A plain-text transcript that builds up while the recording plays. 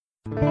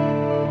Good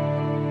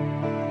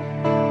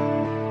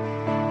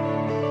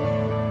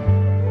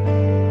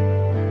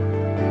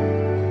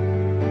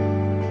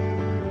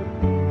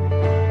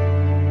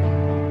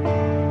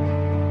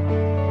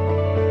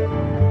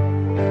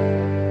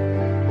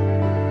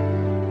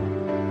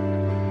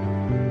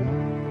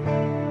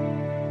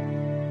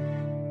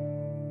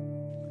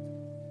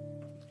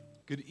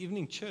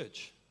evening,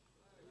 church.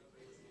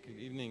 Good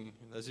evening.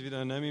 Those of you who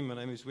don't know me, my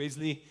name is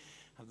Wesley.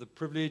 I have the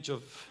privilege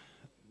of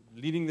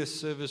leading this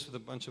service with a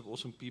bunch of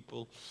awesome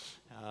people.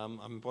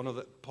 I'm part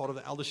of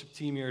the eldership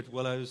team here at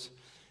Willows,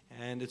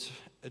 and it's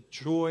a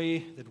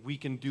joy that we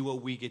can do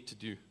what we get to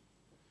do.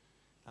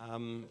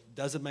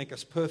 Does it make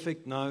us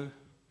perfect? No.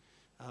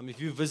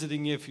 If you're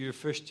visiting here, if you're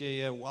first year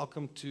here,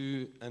 welcome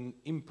to an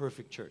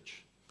imperfect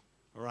church.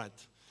 All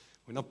right.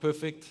 We're not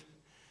perfect,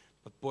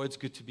 but boy, it's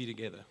good to be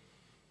together.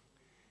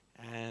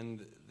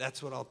 And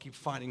that's what I'll keep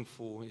fighting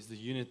for, is the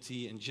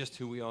unity and just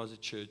who we are as a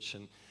church.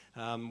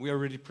 And we are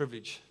really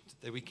privileged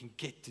that we can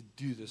get to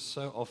do this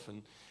so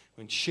often,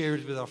 when share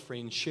it with our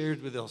friends, share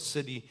it with our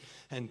city,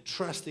 and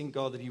trusting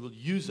God that He will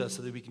use us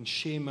so that we can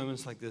share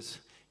moments like this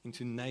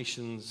into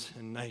nations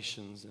and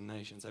nations and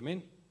nations.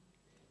 Amen?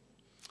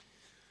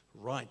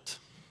 Right.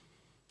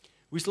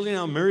 We're still in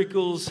our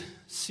Miracles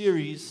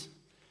series,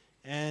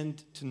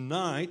 and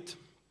tonight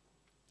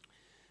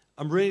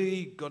I'm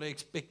really got an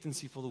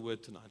expectancy for the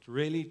word tonight.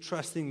 Really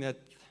trusting that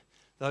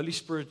the Holy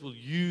Spirit will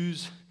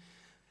use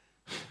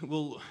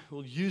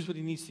what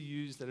He needs to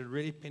use, that it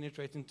really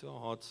penetrates into our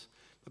hearts.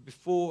 But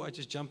before I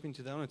just jump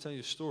into that, I want to tell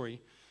you a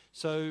story.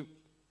 So,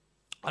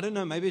 I don't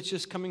know, maybe it's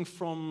just coming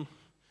from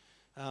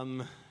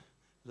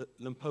the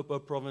Limpopo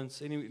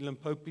province. Any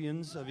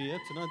Limpopians over here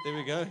tonight? There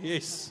we go.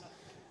 Yes.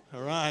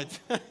 All right.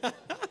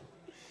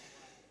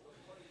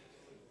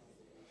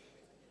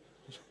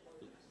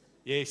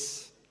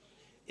 Yes.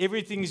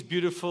 Everything's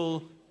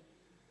beautiful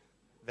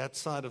that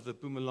side of the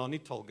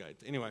Pumalani toll gate.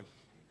 Anyway.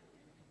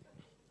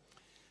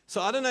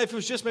 So I don't know if it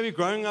was just maybe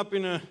growing up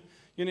in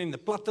the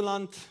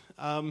platteland,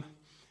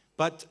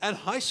 but at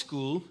high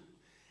school,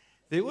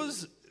 there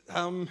was,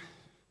 I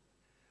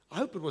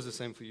hope it was the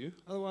same for you.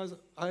 Otherwise,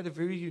 I had a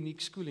very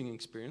unique schooling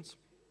experience.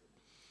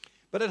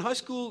 But at high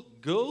school,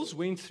 girls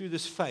went through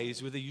this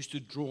phase where they used to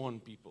draw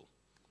on people.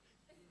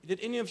 Did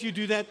any of you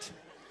do that?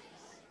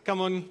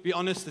 Come on, be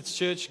honest, it's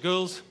church,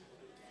 girls.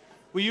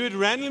 Where you would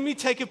randomly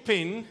take a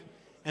pen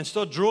and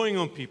start drawing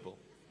on people.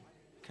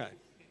 Okay.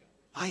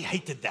 I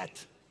hated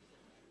that.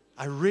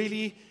 I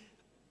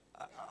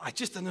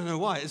just don't know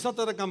why. It's not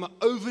that I'm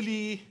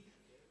overly,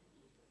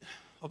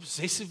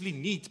 obsessively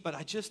neat, but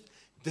I just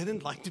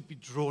didn't like to be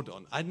drawn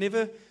on. I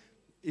never,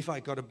 if I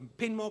got a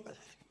pen mark, I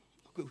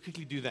could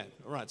quickly do that.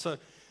 All right. So,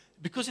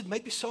 because it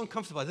made me so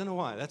uncomfortable, I don't know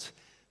why.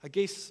 I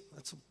guess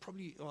that's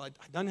probably, I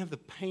don't have the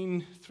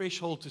pain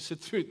threshold to sit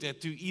through a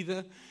tattoo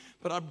either.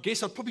 But I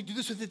guess I'd probably do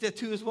this with a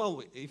tattoo as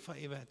well, if I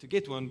ever had to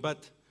get one.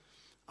 But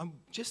I'm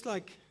just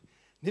like,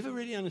 never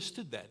really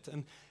understood that.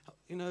 And,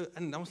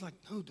 and I was like,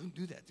 no, don't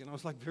do that. I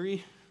was like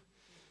very,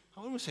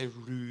 I don't want to say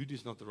rude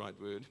is not the right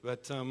word,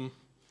 but I was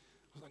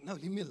like, no,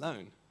 leave me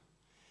alone.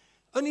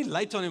 Only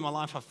later on in my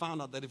life, I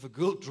found out that if a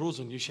girl draws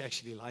on you, she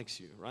actually likes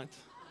you, right?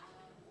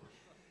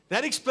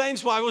 That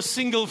explains why I was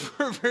single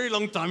for a very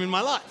long time in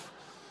my life.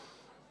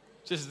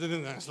 I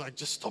was like,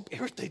 just stop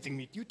irritating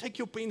me. You take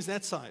your pens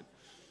that side.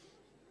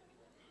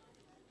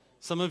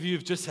 Some of you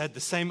have just had the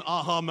same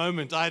aha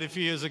moment I had a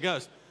few years ago.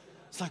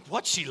 It's like,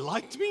 what? She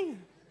liked me?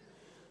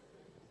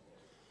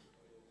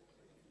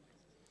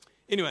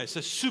 Anyway,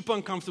 so super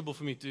uncomfortable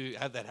for me to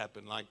have that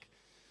happen. Like,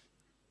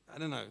 I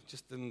don't know,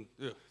 just didn't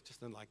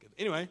like it.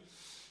 Anyway,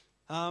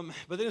 but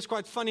then it's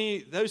quite funny.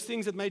 Those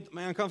things that made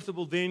me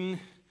uncomfortable, then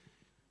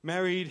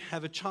married,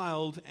 have a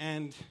child,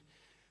 and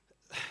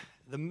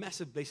the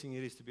massive blessing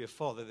it is to be a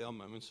father. There are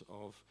moments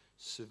of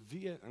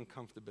severe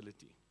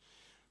uncomfortability.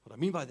 What I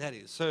mean by that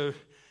is,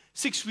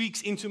 6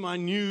 weeks into my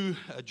new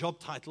job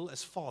title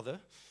as father,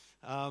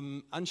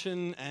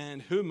 Anshin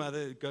and her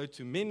mother go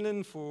to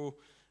Menlyn for,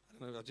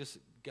 I don't know, just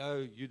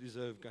go, you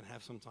deserve, go and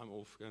have some time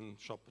off, go and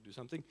shop or do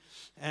something.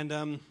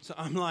 And so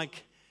I'm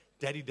like,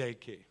 daddy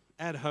daycare,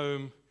 at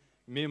home,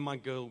 me and my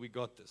girl, we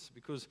got this,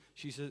 because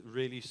she's a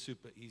really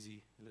super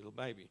easy little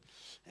baby.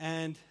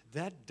 And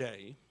that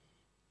day,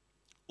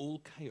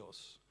 all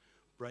chaos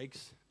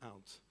breaks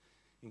out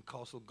in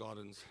Castle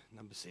Gardens,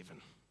 number 7.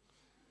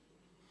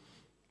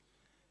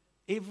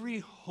 Every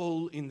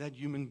hole in that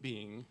human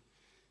being,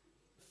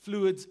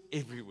 fluids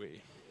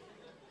everywhere,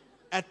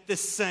 at the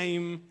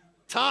same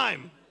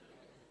time.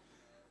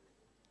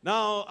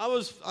 Now,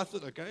 I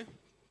thought, okay,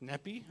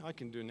 nappy, I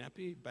can do a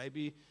nappy.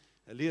 Baby,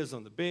 Aaliyah's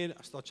on the bed.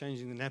 I start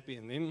changing the nappy,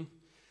 and then,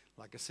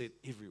 like I said,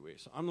 everywhere.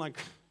 So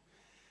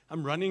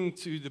I'm running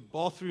to the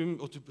bathroom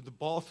or to the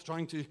bath,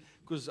 trying to,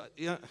 because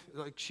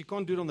like she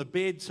can't do it on the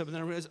bed. So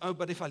then I realize,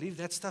 but if I leave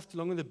that stuff too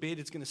long on the bed,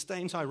 it's going to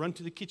stain. So I run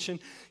to the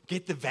kitchen,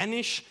 get the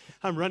vanish.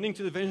 I'm running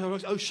to the vanish. I'm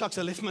like, oh shucks,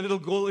 I left my little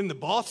girl in the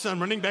bath, so I'm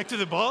running back to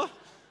the bath.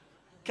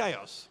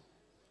 Chaos.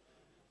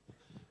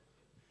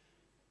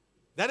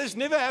 That has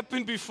never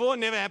happened before,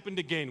 never happened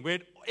again. Where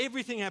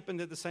Everything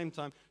happened at the same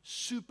time.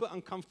 Super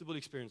uncomfortable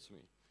experience for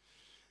me.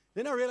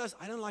 Then I realized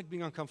I don't like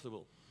being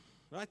uncomfortable,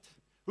 right?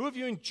 Who of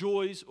you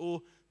enjoys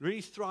or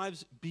really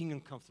thrives being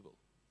uncomfortable?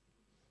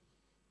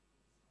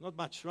 Not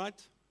much, right?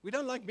 We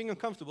don't like being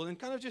uncomfortable. And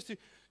kind of just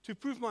to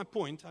prove my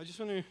point, I'm just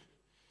going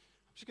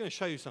to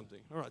show you something.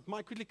 All right,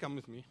 Mike, quickly come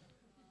with me.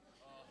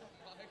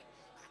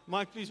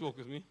 Mike, please walk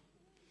with me.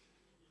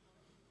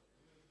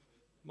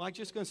 Mike,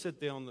 just go and sit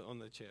there on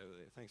the chair over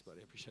there. Thanks,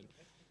 buddy. I appreciate it.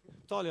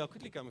 Talia,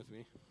 quickly come with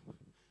me.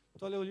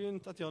 Talia, will you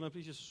and Tatiana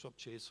please just swap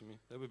chairs for me?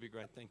 That would be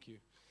great. Thank you.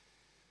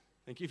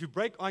 Thank you. If you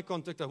break eye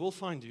contact, I will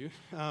find you.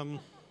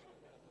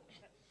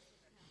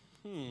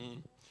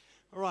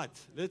 All right,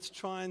 let's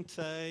try and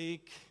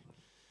take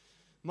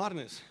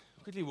Marnus.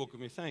 Quickly walk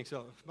with me. Thanks.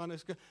 Oh,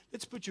 Marnus,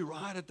 let's put you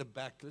right at the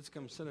back. Let's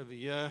come sit over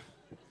here.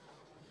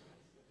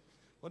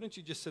 Why don't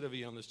you just sit over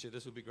here on this chair?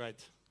 This would be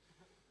great.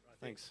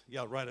 Thanks.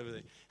 Yeah, right over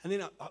there. And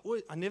then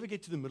I never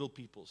get to the middle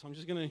people, so I'm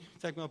just going to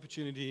take my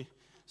opportunity.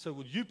 So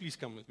would you please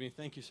come with me?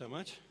 Thank you so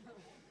much.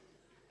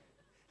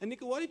 And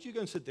Nico, why don't you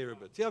go and sit there a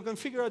bit? Yeah, I'm going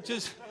to figure out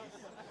just...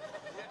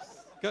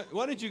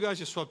 Why don't you guys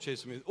just swap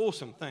chairs with me?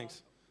 Awesome,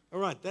 thanks. All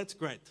right, that's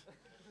great.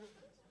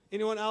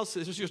 Anyone else?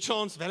 This is your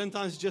chance.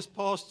 Valentine's just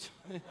passed.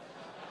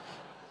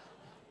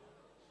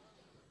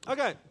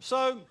 Okay,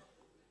 so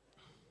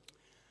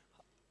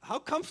how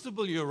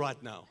comfortable are you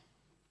right now?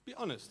 Be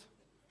honest.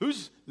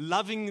 Who's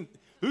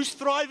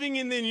thriving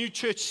in their new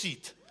church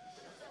seat?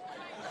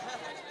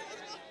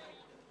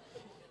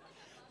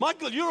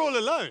 Michael, you're all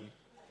alone.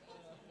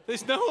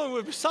 There's no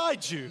one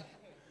beside you.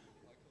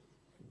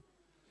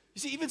 You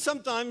see, even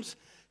sometimes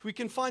we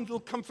can find a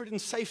little comfort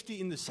and safety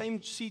in the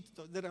same seat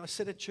that I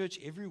sit at church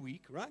every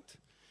week, right?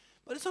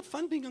 But it's not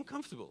fun being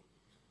uncomfortable.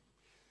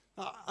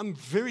 Now, I'm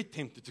very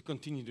tempted to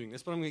continue doing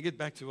this, but I'm going to get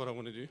back to what I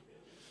want to do.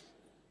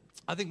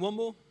 I think one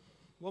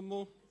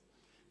more.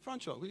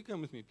 Francois, will you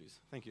come with me, please?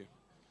 Thank you.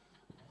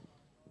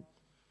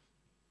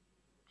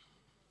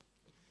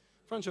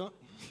 Francois.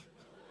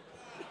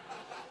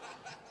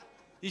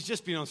 He's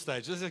just been on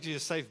stage. This is actually a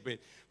safe bet.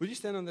 Will you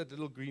stand on that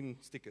little green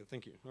sticker?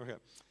 Thank you. Okay.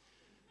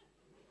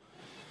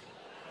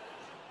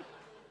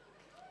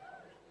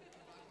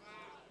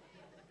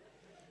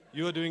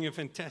 You are doing a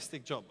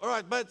fantastic job. All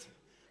right, but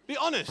be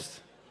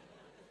honest.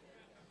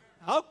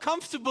 How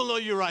comfortable are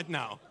you right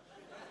now?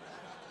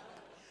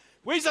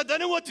 Where's I don't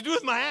know what to do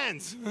with my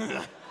hands.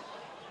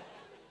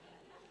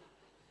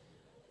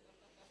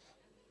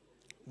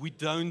 We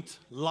don't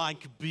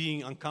like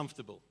being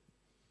uncomfortable.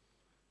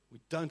 We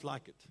don't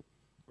like it,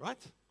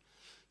 right?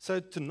 So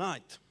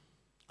tonight,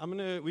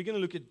 we're going to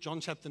look at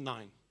John chapter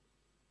 9.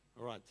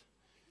 All right.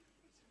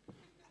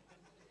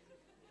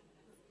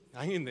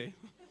 Hang in there.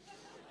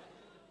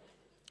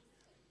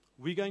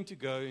 We're going to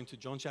go into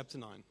John chapter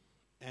 9.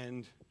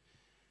 And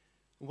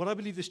what I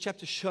believe this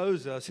chapter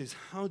shows us is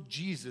how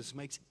Jesus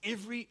makes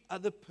every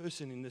other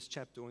person in this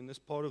chapter or in this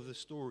part of the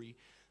story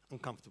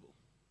uncomfortable.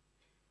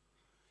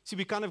 See,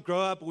 we kind of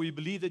grow up, or we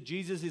believe that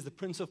Jesus is the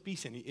Prince of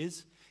Peace, and He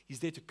is. He's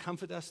there to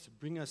comfort us, to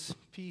bring us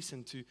peace,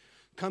 and to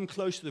come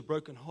close to the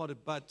brokenhearted.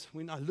 But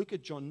when I look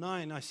at John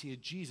 9, I see a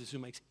Jesus who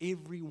makes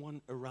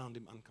everyone around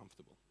Him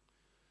uncomfortable.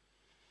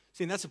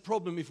 See, and that's a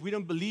problem. If we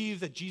don't believe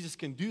that Jesus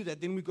can do that,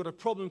 then we've got a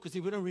problem, because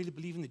then we don't really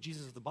believe in the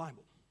Jesus of the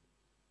Bible.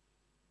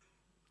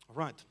 All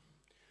right.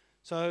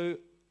 So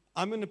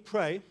I'm going to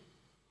pray,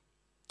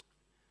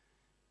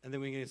 and then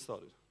we're going to get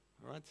started.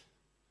 All right?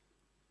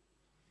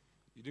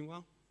 You doing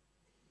well?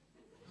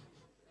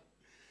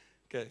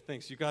 Okay,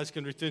 thanks. You guys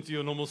can return to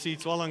your normal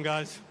seats. Well done,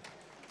 guys.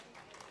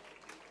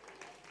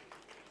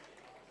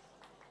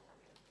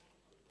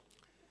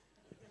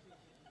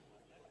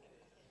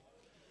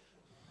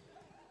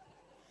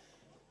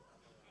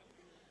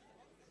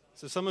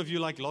 So some of you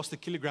lost a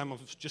kilogram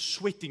of just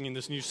sweating in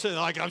this new set.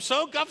 I'm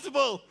so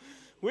comfortable.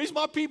 Where's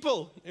my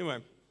people? Anyway,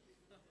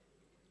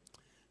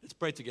 let's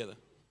pray together.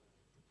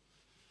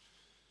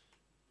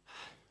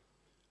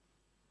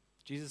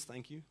 Jesus,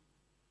 thank you.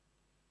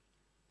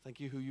 Thank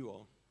you who you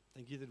are.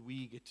 Thank you that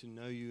we get to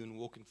know you and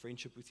walk in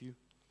friendship with you.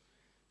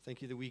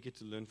 Thank you that we get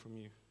to learn from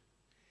you.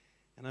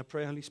 And I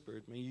pray, Holy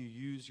Spirit, may you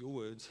use your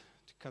words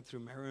to cut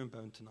through marrow and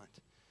bone tonight.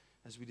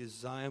 As we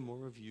desire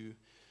more of you,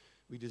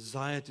 we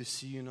desire to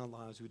see you in our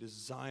lives. We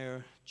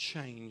desire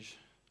change,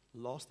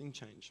 lasting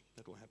change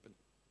that will happen.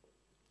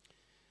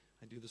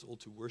 I do this all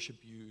to worship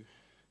you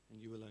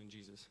and you alone,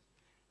 Jesus.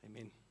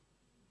 Amen.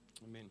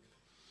 Amen.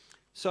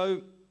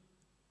 So,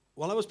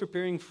 while I was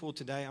preparing for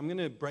today, I'm going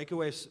to break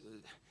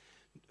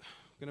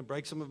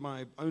some of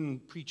my own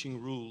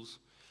preaching rules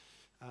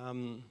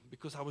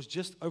because I was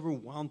just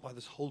overwhelmed by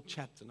this whole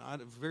chapter. Now, I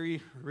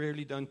very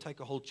rarely don't take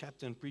a whole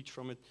chapter and preach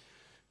from it,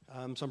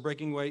 so I'm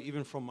breaking away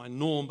even from my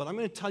norm. But I'm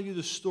going to tell you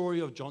the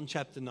story of John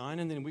chapter 9,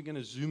 and then we're going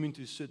to zoom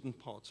into certain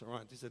parts. All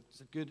right, is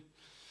that good?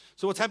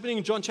 So what's happening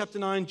in John chapter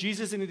 9,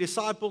 Jesus and the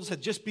disciples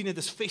had just been at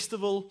this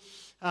festival,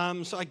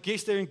 so I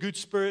guess they're in good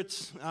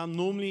spirits.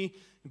 Normally,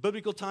 in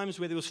biblical times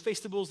where there was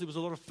festivals, there was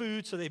a lot of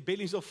food, so their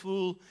bellies are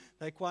full,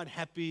 they're quite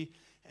happy.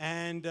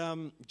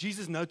 And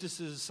Jesus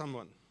notices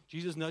someone.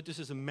 Jesus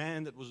notices a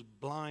man that was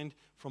blind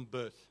from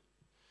birth.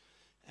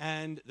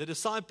 And the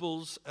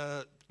disciples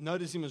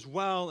noticed him as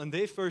well. And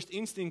their first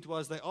instinct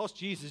was they asked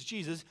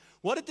Jesus,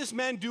 what did this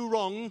man do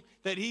wrong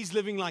that he's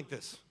living like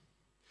this?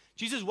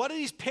 Jesus, what did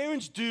his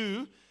parents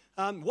do?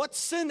 What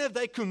sin have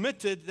they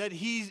committed that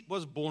he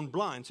was born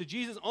blind? So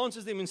Jesus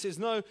answers them and says,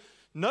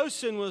 no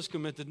sin was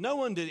committed. No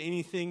one did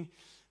anything.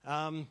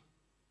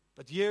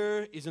 But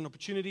here is an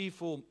opportunity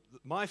for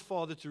my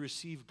Father to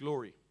receive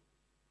glory.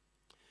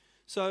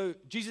 So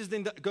Jesus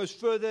then goes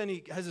further and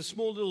he has a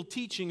small little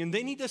teaching. And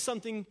then he does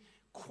something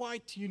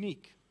quite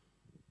unique.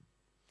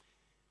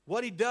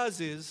 What he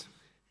does is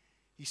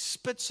he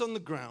spits on the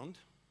ground.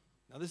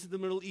 Now this is the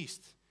Middle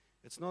East.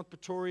 It's not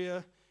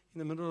Pretoria in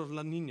the middle of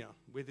La Nina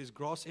where there's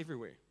grass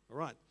everywhere. All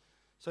right.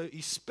 So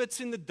he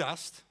spits in the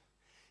dust.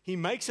 He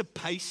makes a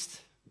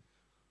paste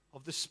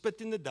of the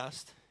spit in the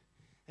dust.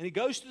 And he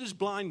goes to this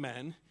blind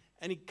man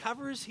and he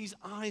covers his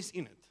eyes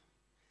in it.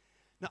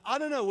 Now, I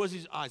don't know, was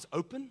his eyes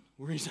open?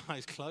 Were his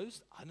eyes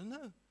closed? I don't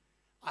know.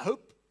 I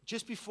hope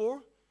just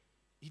before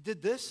he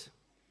did this.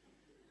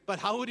 But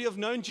how would he have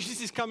known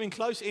Jesus is coming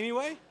close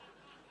anyway?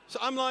 So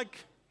I'm like,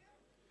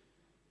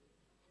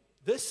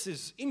 this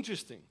is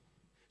interesting.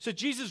 So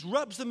Jesus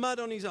rubs the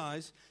mud on his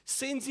eyes,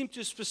 sends him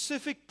to a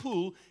specific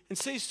pool, and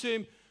says to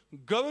him,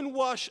 go and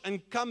wash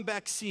and come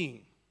back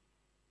seeing.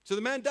 So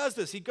the man does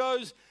this. He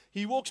goes,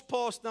 he walks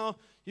past. Now,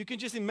 you can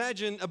just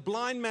imagine a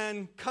blind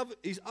man,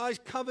 his eyes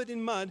covered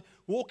in mud,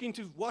 walking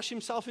to wash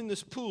himself in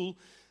this pool.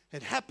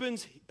 It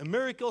happens, a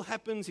miracle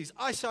happens, his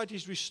eyesight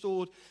is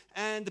restored,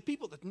 and the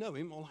people that know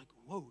him are like,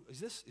 whoa, is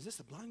this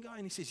the blind guy?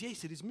 And he says,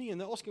 yes, it is me.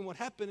 And they ask him what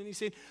happened, and he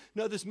said,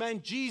 no, this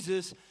man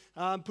Jesus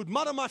put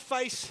mud on my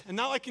face, and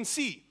now I can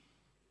see.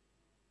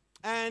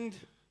 And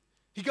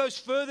he goes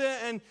further,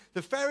 and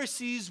the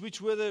Pharisees,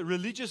 which were the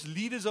religious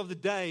leaders of the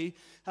day,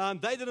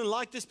 they didn't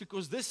like this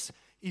because this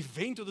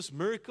event or this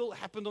miracle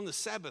happened on the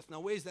Sabbath.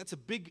 Now, that's a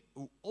big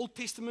Old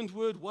Testament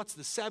word. What's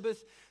the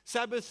Sabbath?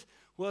 Sabbath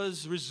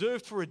was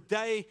reserved for a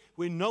day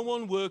where no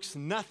one works,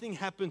 nothing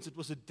happens. It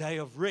was a day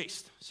of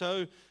rest.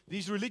 So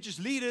these religious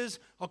leaders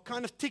are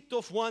kind of ticked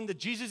off, one, that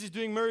Jesus is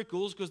doing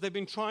miracles because they've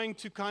been trying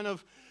to kind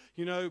of,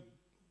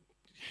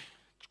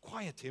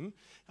 quiet him.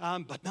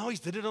 But now he's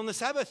did it on the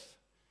Sabbath.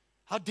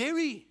 How dare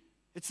he?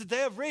 It's the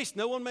day of rest.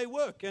 No one may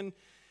work.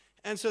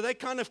 And so they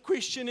kind of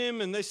question him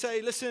and they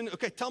say, listen,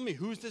 okay, tell me,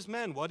 who's this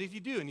man? What did he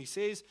do? And he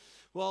says,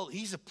 well,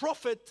 he's a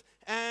prophet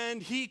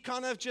and he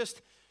kind of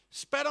just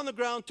spat on the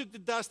ground, took the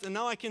dust, and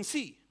now I can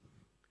see.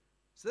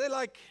 So they're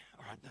like,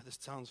 all right, now this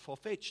sounds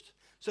far-fetched.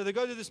 So they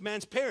go to this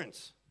man's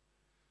parents.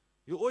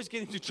 You always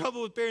get into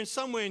trouble with parents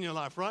somewhere in your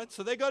life, right?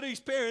 So they go to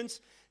his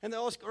parents and they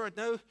ask, all right,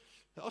 no,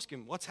 they ask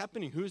him, what's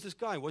happening? Who is this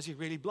guy? Was he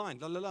really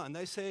blind? La, la, la. And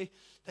they say,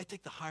 they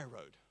take the high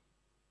road.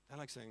 They're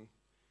like saying,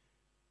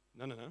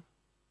 no.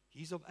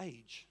 He's of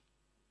age.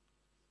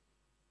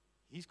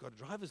 He's got a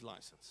driver's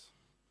license.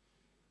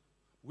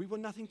 We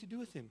want nothing to do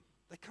with him.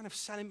 They kind of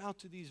sell him out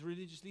to these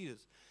religious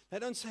leaders. They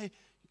don't say,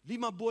 leave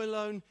my boy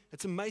alone.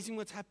 It's amazing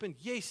what's happened.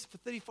 Yes, for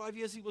 35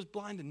 years he was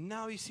blind and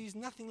now he sees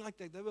nothing like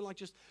that. They were like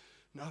just,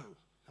 no,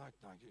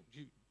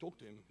 you talk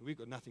to him. We've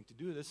got nothing to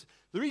do with this.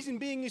 The reason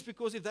being is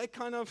because if they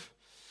kind of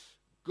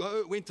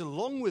went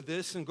along with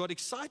this and got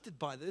excited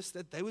by this,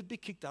 that they would be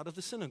kicked out of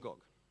the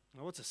synagogue.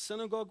 Now, what's a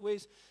synagogue,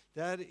 Wes?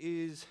 That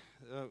is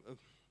a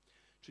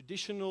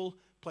traditional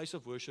place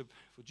of worship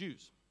for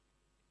Jews.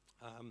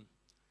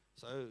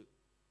 So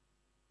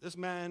this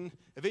man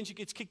eventually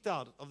gets kicked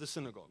out of the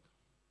synagogue.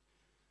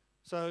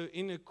 So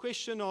in a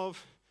question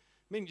of,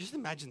 just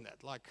imagine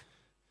that, like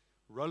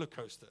roller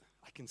coaster.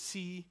 I can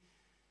see,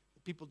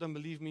 people don't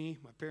believe me,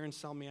 my parents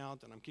sell me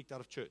out, and I'm kicked out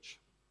of church.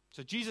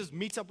 So Jesus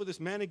meets up with this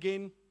man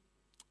again,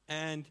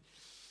 and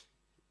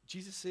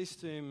Jesus says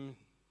to him,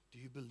 do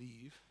you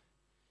believe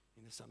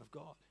in the Son of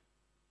God?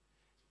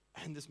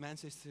 And this man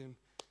says to him,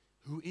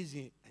 who is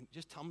he? And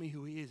just tell me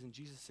who he is. And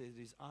Jesus says,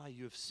 it is I,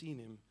 you have seen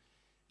him.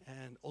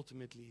 And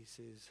ultimately he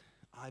says,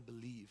 I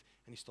believe.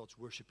 And he starts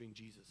worshiping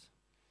Jesus.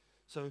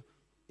 So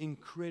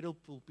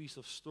incredible piece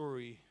of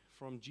story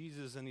from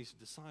Jesus and his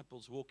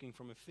disciples walking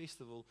from a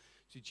festival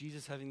to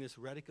Jesus having this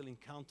radical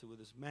encounter with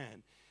this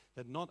man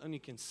that not only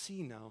can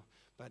see now,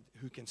 but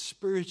who can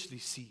spiritually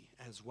see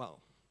as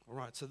well. All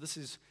right, so this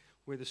is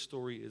where the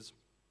story is.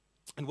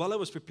 And while I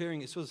was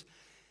preparing, it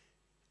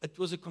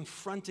was a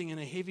confronting and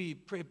a heavy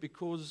prep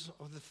because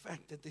of the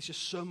fact that there's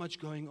just so much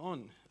going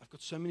on. I've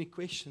got so many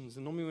questions.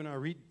 And normally when I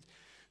read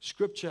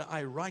scripture,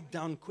 I write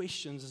down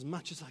questions as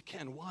much as I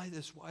can. Why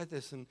this? Why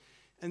this? And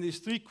there's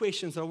three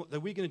questions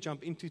that we're going to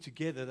jump into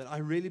together that I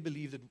really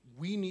believe that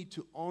we need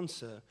to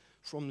answer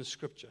from the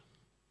scripture.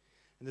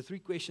 And the three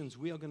questions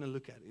we are going to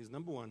look at is,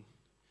 number one,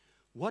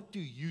 what do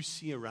you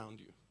see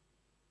around you?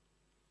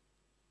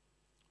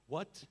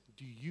 What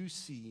do you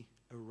see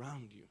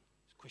around you?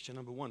 Question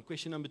number one.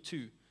 Question number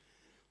two,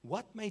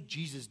 what made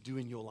Jesus do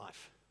in your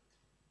life?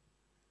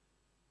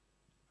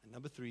 And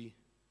number three,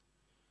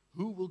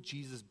 who will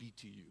Jesus be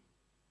to you?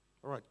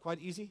 All right, quite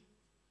easy.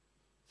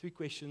 Three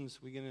questions.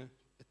 We're going to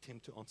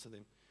attempt to answer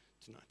them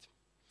tonight.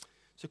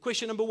 So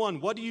question number one,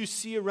 what do you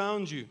see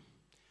around you?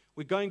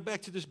 We're going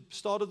back to the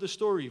start of the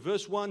story.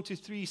 Verse 1 to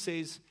 3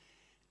 says,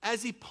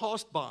 as he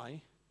passed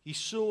by, he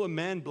saw a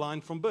man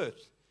blind from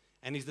birth.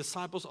 And his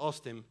disciples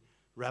asked him,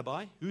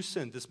 Rabbi, who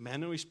sinned, this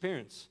man or his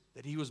parents,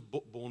 that he was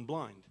born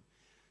blind?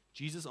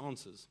 Jesus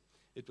answers,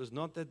 it was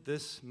not that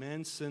this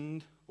man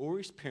sinned or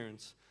his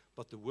parents,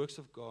 but the works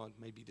of God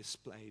may be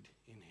displayed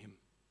in him.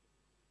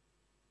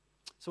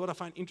 So what I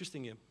find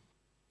interesting here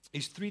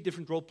is 3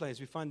 different role players.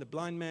 We find the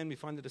blind man, we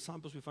find the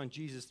disciples, we find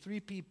Jesus. 3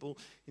 people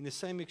in the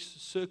same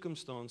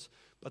circumstance,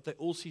 but they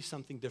all see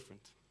something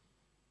different.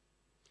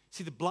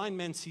 See, the blind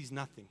man sees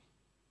nothing.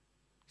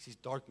 He sees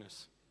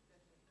darkness.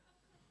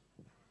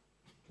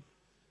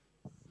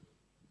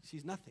 He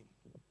sees nothing.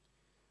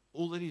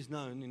 All that is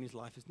known in his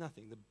life is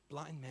nothing. The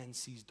blind man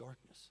sees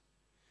darkness.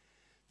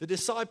 The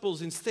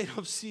disciples, instead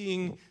of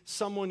seeing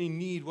someone in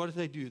need, what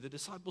do? The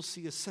disciples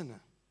see a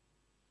sinner.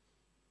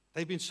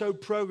 They've been so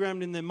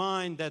programmed in their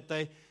mind that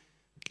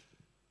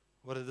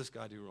what did this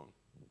guy do wrong?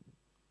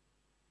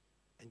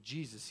 And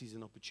Jesus sees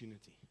an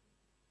opportunity.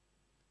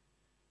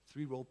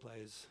 3 role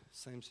players,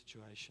 same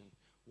situation.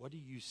 What do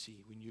you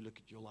see when you look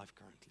at your life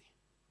currently?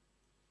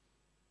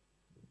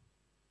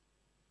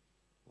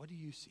 What do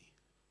you see?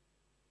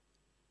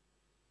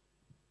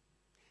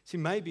 See,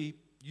 maybe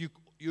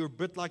you're a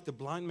bit like the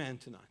blind man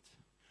tonight.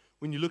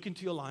 When you look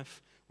into your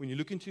life, when you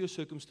look into your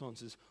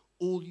circumstances,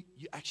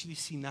 you actually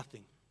see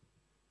nothing.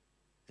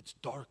 It's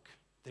dark.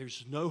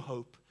 There's no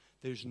hope.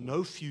 There's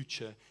no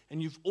future.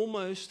 And you've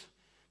almost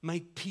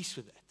made peace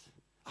with that.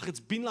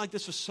 It's been like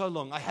this for so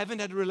long. I haven't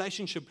had a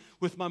relationship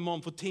with my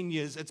mom for 10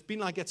 years. It's been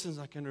like that since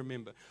I can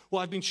remember.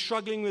 Well, I've been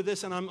struggling with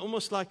this, and I'm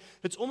almost like,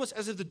 it's almost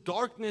as if the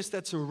darkness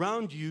that's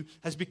around you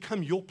has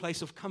become your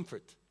place of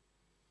comfort.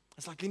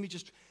 It's like,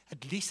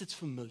 at least it's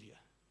familiar.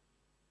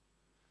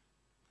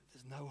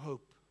 There's no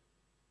hope.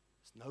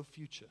 There's no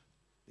future.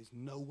 There's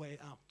no way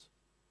out.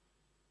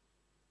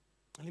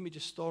 And let me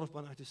just start off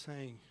by just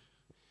saying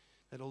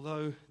that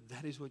although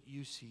that is what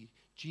you see,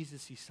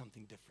 Jesus sees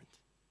something different.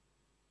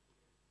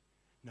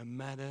 No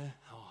matter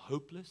how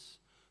hopeless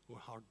or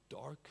how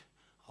dark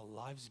our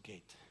lives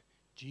get,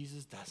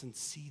 Jesus doesn't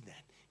see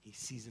that. He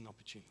sees an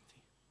opportunity.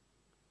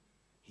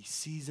 He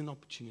sees an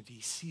opportunity.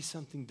 He sees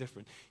something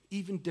different,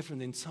 even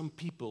different than some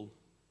people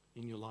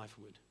in your life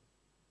would.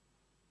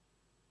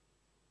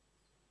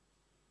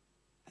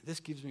 And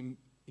this gives me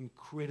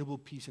incredible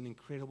peace and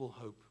incredible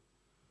hope.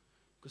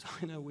 Because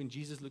I know when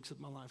Jesus looks at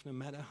my life, no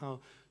matter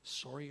how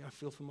sorry I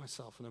feel for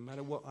myself, no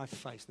matter what I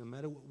face, no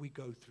matter what we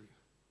go through,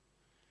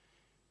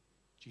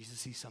 Jesus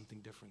sees something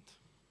different.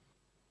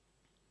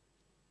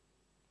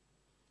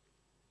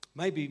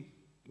 Maybe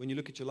when you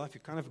look at your life,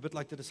 you're kind of a bit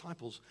like the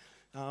disciples.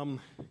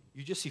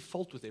 You just see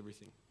fault with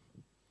everything.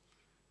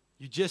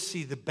 You just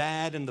see the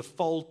bad and the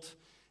fault,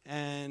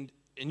 and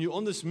you're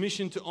on this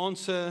mission to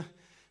answer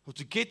or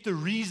to get the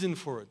reason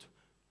for it.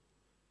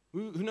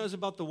 Who knows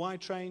about the Y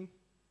train?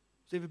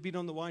 Has ever been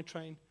on the Y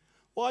train?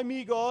 Why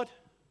me, God?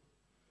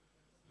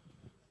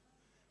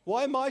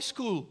 Why my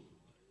school?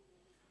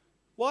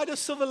 Why does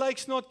Silver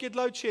Lakes not get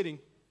load shedding?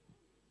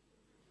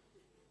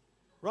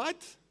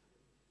 Right?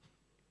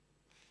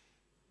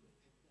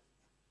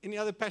 Any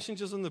other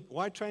passengers on the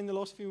Y train the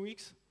last few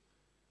weeks?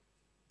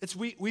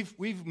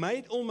 We've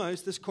made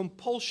almost this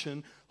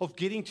compulsion of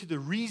getting to the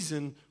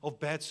reason of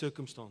bad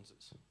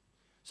circumstances.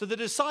 So the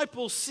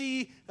disciples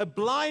see a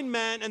blind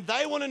man and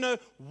they want to know,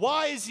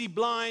 why is he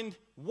blind?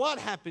 What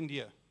happened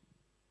here?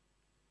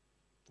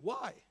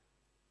 Why?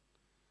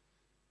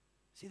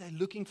 See, they're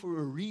looking for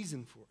a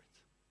reason for it.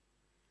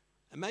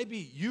 And maybe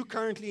you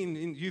currently,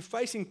 you're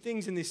facing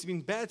things and there's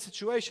been bad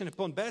situation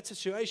upon bad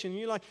situation. And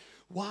you're like,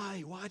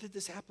 why? Why did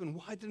this happen?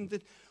 Why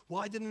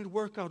didn't it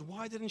work out?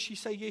 Why didn't she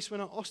say yes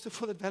when I asked her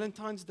for that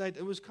Valentine's date?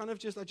 It was kind of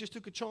just, I just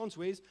took a chance,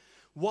 Wes.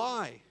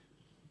 Why?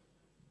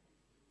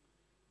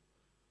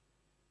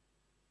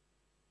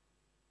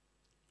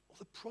 Well,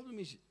 the problem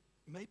is,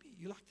 maybe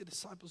you're like the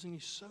disciples and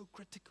you're so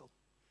critical.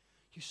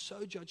 You're so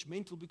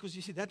judgmental because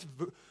you see that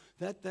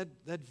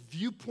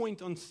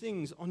viewpoint on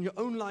things, on your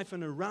own life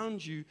and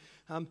around you.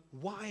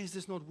 Why is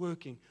this not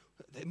working?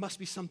 There must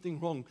be something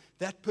wrong.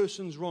 That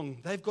person's wrong.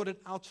 They've got it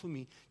out for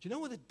me. Do you know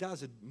what it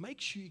does? It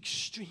makes you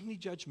extremely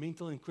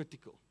judgmental and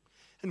critical.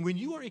 And when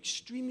you are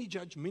extremely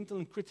judgmental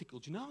and critical,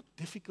 do you know how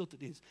difficult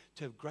it is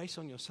to have grace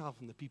on yourself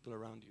and the people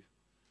around you?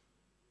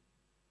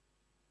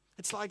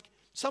 It's like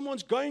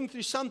someone's going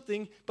through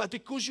something, but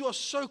because you are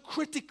so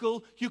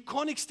critical, you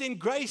can't extend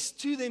grace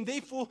to them.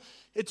 Therefore,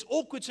 it's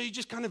awkward, so you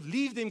just kind of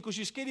leave them because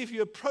you're scared if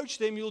you approach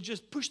them, you'll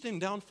just push them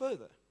down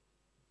further.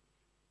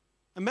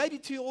 And maybe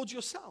towards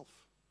yourself.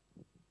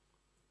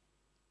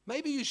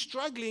 Maybe you're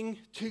struggling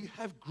to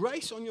have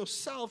grace on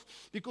yourself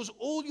because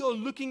all you're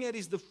looking at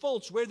is the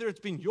faults, whether it's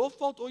been your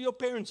fault or your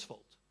parents'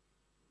 fault.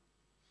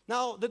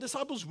 Now, the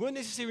disciples weren't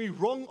necessarily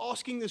wrong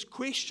asking this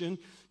question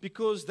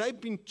because they've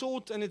been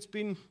taught, and it's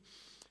been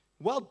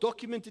well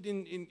documented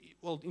in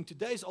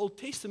today's Old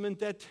Testament,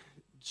 that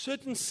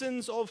certain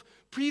sins of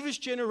previous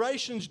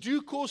generations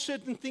do cause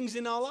certain things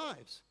in our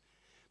lives.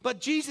 But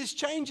Jesus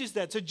changes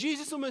that. So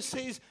Jesus almost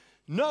says,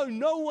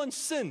 no one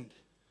sinned.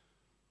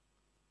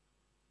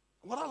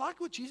 What I like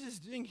what Jesus is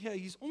doing here,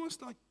 he's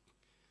almost like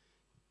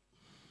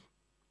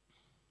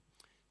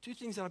two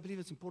things that I believe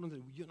it's important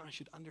that you and I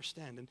should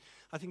understand. And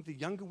I think the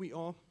younger we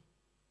are,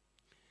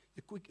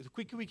 the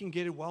quicker we can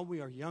get it while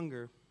we are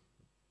younger,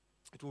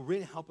 it will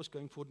really help us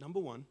going forward. Number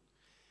one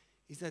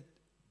is that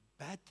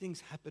bad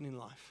things happen in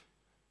life.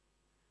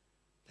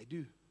 They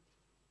do.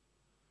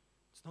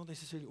 It's not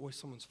necessarily always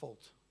someone's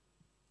fault.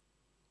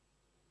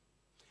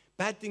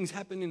 Bad things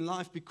happen in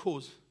life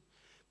because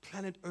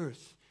planet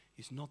Earth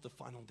is not the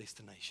final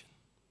destination,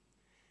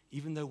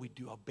 even though we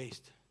do our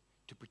best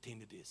to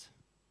pretend it is.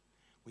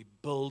 We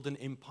build an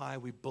empire,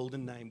 we build a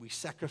name, we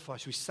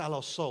sacrifice, we sell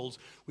our souls,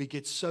 we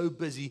get so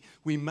busy,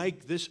 we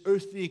make this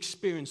earthly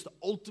experience the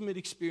ultimate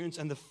experience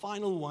and the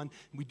final one,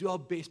 and we do our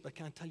best, but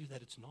can I tell you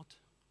that it's not?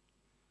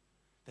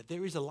 That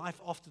there is a life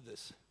after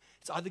this.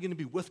 It's either going to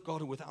be with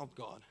God or without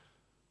God.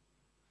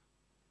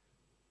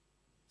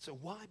 So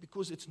why?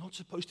 Because it's not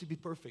supposed to be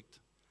perfect.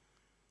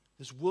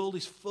 This world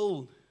is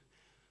filled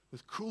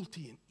with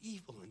cruelty and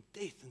evil and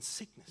death and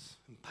sickness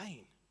and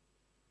pain.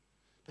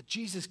 But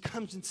Jesus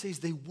comes and says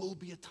there will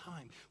be a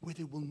time where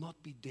there will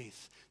not be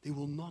death, there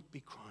will not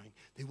be crying,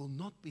 there will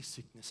not be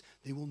sickness,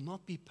 there will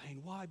not be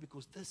pain. Why?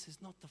 Because this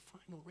is not the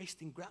final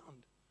resting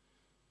ground.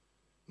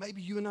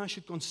 Maybe you and I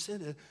should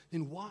consider,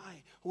 then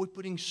why are we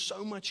putting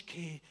so much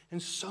care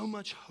and so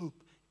much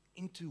hope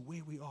into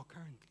where we are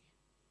currently?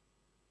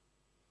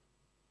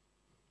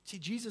 See,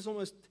 Jesus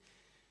almost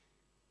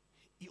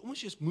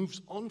just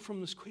moves on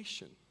from this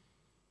question.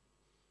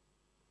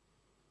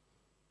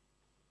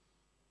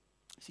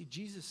 See,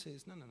 Jesus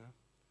says, no.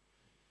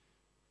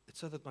 It's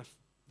so that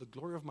the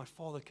glory of my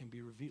Father can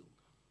be revealed.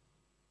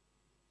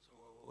 So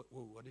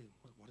what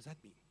does that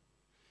mean?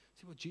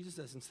 See, what Jesus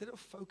does, instead of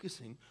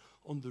focusing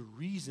on the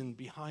reason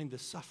behind the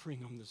suffering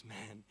of this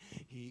man,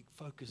 he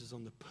focuses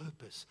on the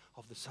purpose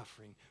of the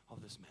suffering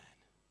of this man.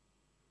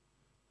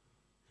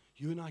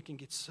 You and I can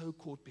get so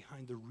caught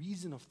behind the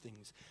reason of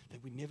things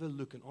that we never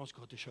look and ask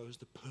God to show us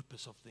the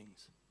purpose of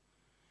things.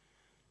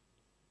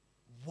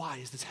 Why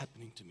is this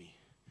happening to me?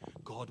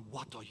 God,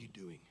 what are you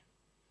doing?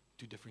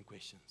 Two different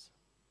questions.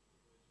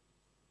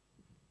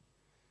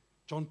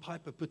 John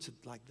Piper puts it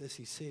like this.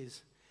 He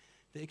says,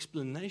 the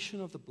explanation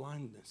of the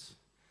blindness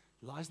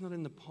lies not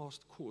in the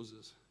past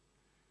causes,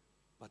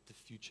 but the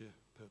future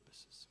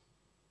purposes.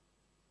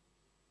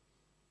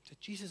 So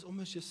Jesus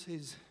almost just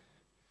says,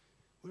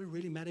 would it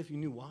really matter if you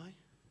knew why?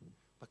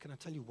 But can I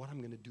tell you what I'm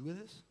going to do with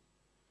this?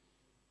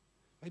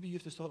 Maybe you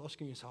have to start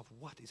asking yourself,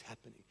 what is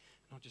happening?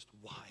 Not just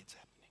why it's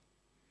happening.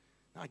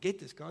 Now, I get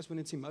this, guys. When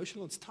it's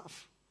emotional, it's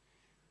tough.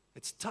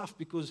 It's tough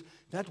because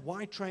that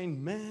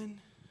white-trained man,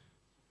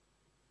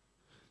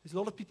 there's a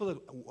lot of people that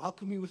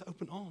welcome you with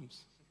open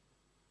arms.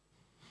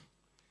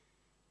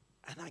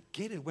 And I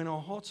get it. When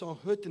our hearts are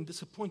hurt and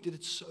disappointed,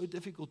 it's so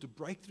difficult to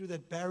break through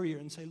that barrier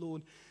and say,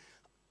 Lord,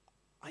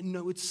 I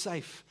know it's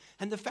safe.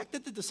 And the fact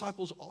that the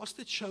disciples asked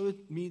it showed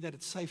me that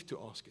it's safe to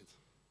ask it.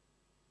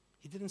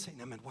 He didn't say,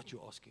 no, man, what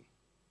you're asking.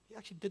 He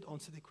actually did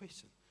answer their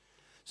question.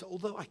 So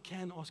although I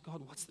can ask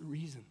God, what's the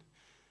reason?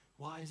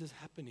 Why is this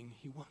happening?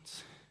 He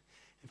wants.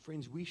 And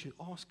friends, we should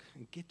ask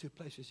and get to a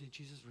place where we say,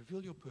 Jesus,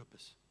 reveal your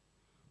purpose.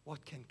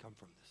 What can come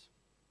from this?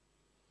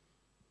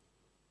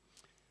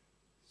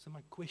 So my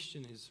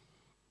question is,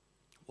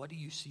 what do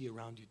you see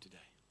around you today?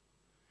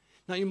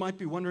 Now you might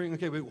be wondering,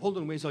 okay, wait, hold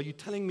on, Wes, are you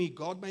telling me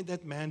God made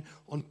that man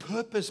on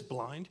purpose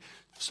blind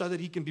so that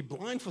he can be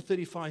blind for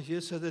 35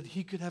 years so that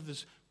he could have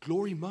this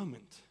glory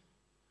moment?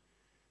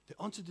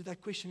 The answer to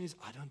that question is,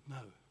 I don't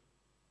know.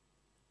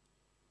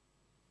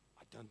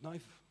 I don't know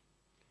if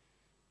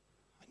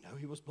I know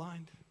he was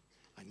blind.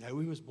 I know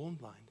he was born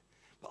blind.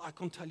 But I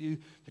can't tell you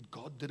that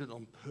God did it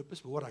on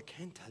purpose. But what I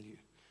can tell you,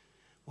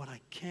 what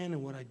I can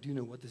and what I do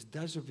know, what this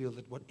does reveal,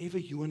 that whatever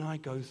you and I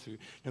go through,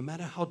 no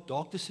matter how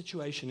dark the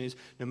situation is,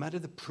 no matter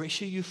the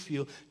pressure you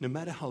feel, no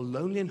matter how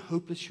lonely and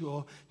hopeless you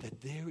are,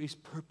 that there is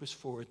purpose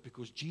for it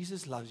because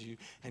Jesus loves you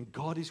and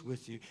God is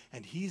with you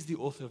and He's the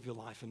author of your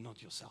life and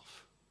not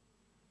yourself.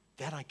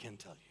 That I can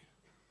tell you.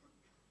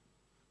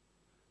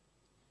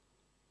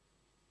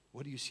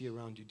 What do you see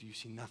around you? Do you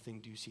see nothing?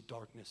 Do you see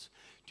darkness?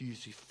 Do you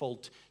see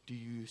fault? Do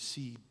you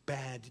see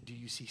bad? Do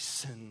you see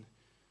sin?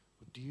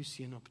 Or do you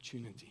see an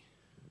opportunity?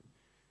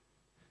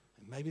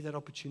 And maybe that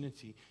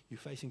opportunity, you're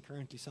facing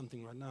currently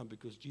something right now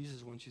because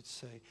Jesus wants you to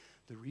say,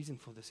 the reason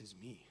for this is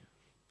me.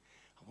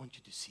 I want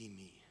you to see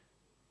me.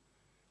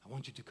 I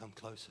want you to come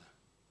closer.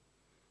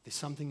 There's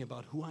something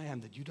about who I am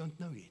that you don't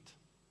know yet.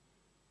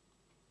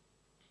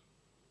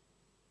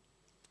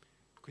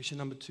 Question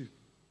number 2.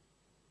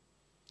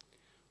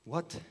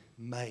 What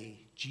may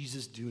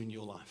Jesus do in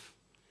your life?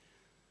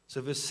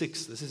 So verse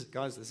 6,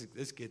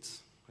 this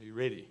gets, are you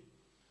ready?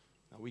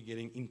 Are we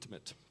getting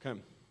intimate?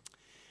 Come.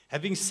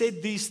 Having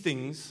said these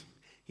things,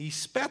 he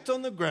spat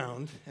on the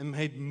ground and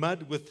made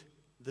mud with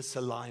the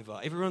saliva.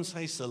 Everyone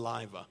say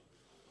saliva.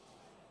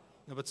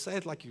 No, but say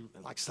it like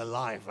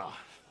saliva.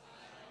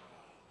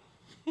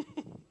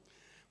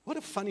 What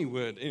a funny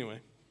word. Anyway.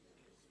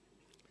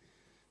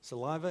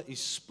 Saliva is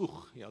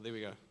spoeg. Yeah, there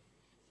we go.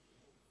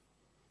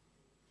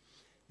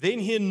 Then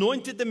he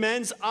anointed the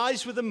man's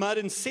eyes with the mud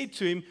and said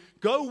to him,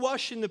 go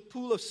wash in the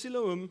pool of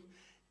Siloam,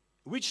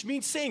 which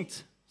means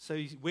sent. So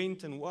he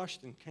went and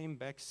washed and came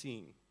back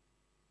seeing.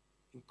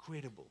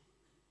 Incredible,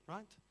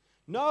 right?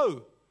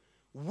 No,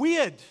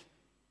 weird.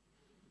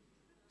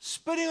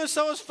 Spitting on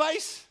someone's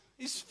face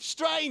is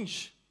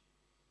strange.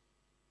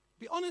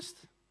 Be honest.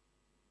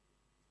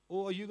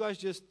 Or are you guys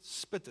just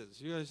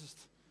spitters? You guys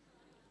just...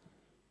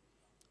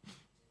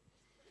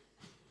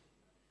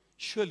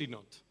 Surely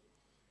not.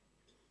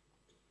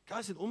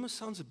 Guys, it almost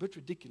sounds a bit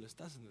ridiculous,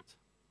 doesn't it?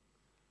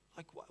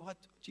 Like, what?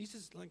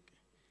 Jesus, like...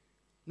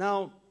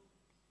 Now,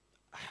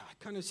 I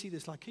kind of see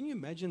this, like, can you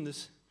imagine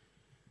this?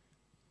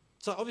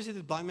 So obviously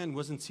the blind man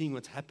wasn't seeing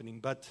what's happening,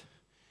 but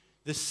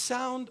the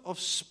sound of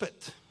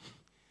spit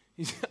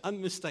is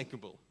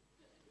unmistakable.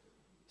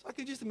 So I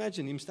can just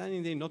imagine him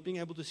standing there not being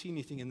able to see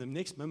anything, and the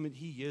next moment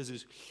he hears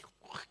is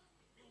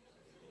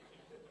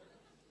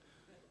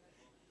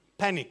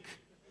panic,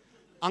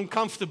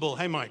 uncomfortable.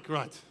 Hey, Mike,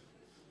 right.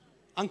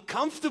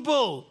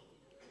 Uncomfortable.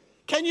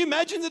 Can you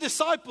imagine the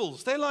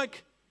disciples? They're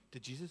like,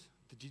 did he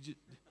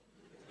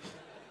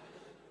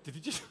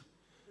just...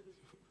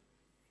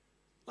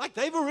 Like,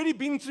 they've already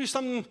been through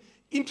some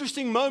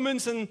interesting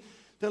moments, and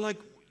they're like,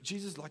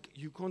 Jesus, like,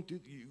 you can't do,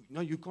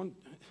 you can't.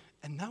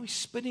 And now he's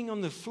spitting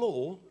on the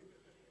floor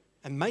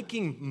and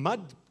making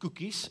mud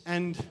cookies,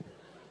 and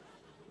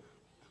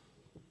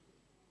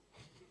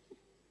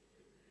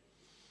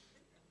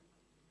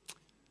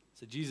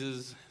so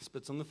Jesus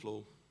spits on the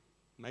floor,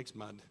 makes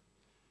mud,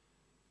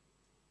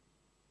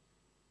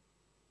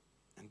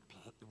 and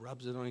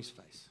rubs it on his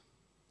face.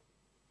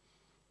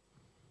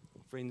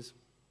 Friends,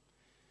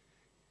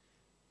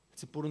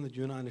 it's important that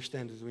you and I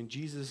understand that when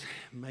Jesus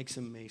makes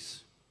a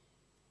mess,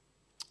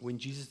 when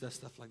Jesus does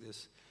stuff like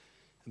this,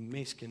 a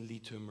mess can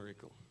lead to a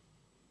miracle.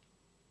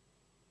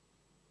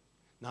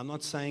 Now, I'm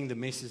not saying the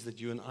messes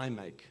that you and I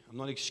make. I'm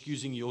not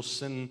excusing your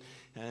sin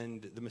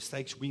and the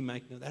mistakes we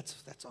make. No,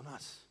 that's on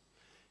us.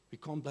 We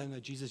can't blame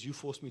that. Jesus, you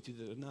forced me to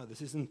do it. No,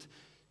 this isn't.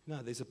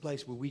 No, there's a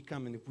place where we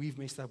come, and if we've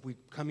messed up, we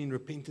come in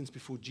repentance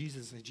before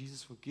Jesus and say,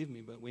 Jesus, forgive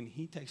me. But when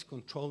he takes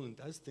control and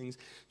does things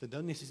that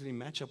don't necessarily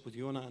match up with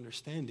your and our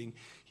understanding,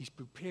 he's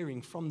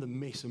preparing from the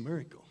mess a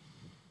miracle.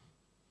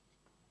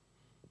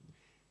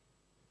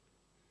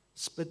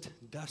 Spit,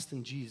 dust,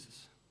 and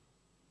Jesus.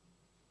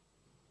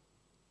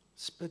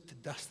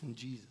 Spit, dust, and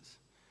Jesus.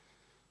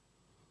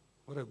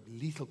 What a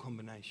lethal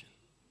combination.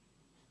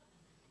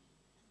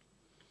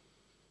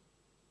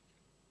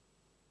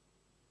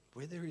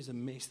 Where there is a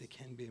mess, there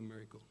can be a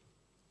miracle.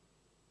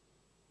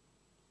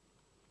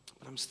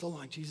 But I'm still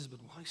like, Jesus, but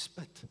why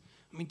spit?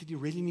 I mean, did you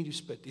really need to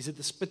spit? Is it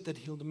the spit that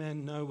healed the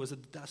man? No. Was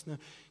it the dust? No.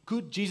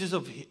 Could Jesus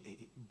have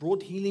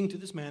brought healing to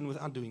this man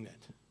without doing that?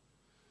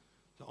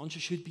 The answer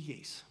should be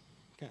yes.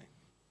 Okay.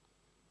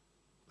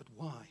 But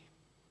why?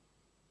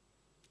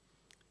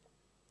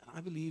 And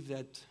I believe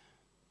that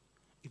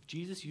if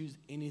Jesus used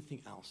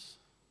anything else,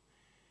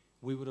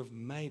 we would have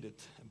made it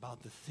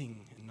about the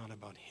thing and not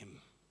about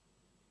him.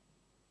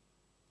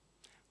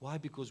 Why?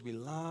 Because we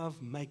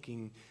love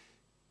making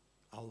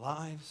our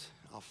lives,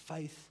 our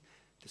faith,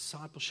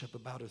 discipleship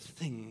about a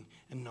thing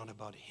and not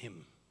about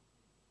him.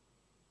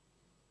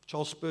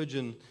 Charles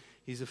Spurgeon,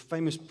 he's a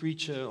famous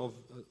preacher of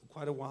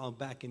quite a while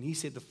back, and he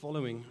said the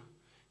following.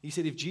 He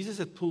said, if Jesus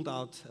had pulled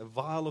out a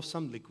vial of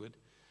some liquid,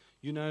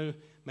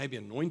 maybe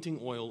anointing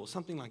oil or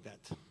something like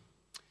that,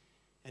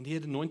 and he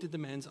had anointed the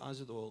man's eyes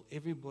with oil,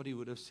 everybody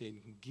would have said,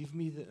 give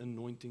me the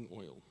anointing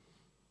oil.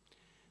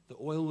 The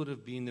oil would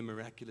have been the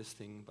miraculous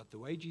thing, but the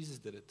way Jesus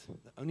did it,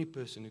 the only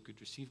person who could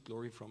receive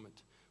glory from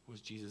it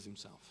was Jesus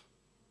himself.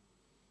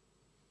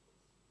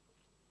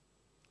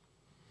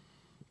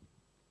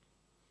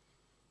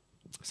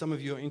 Some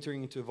of you are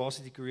entering into a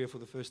varsity career for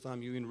the first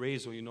time. You're in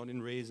res or you're not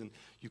in res, and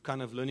you're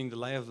kind of learning the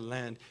lay of the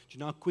land. Do you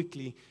know how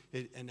quickly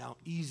and how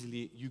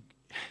easily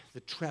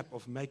the trap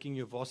of making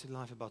your varsity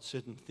life about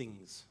certain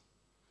things?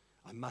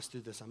 I must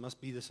do this. I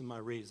must be this in my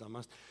res. I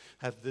must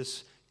have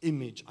this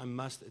image.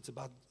 It's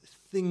about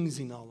things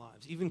in our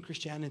lives. Even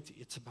Christianity,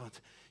 it's about,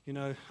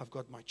 I've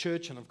got my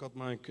church and I've got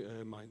my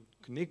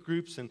connect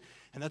groups, and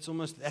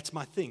that's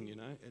my thing,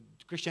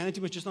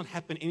 Christianity must just not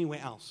happen anywhere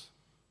else.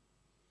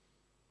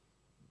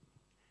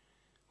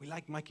 We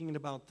like making it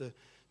about the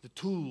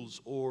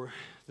tools or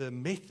the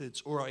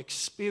methods or our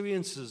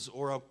experiences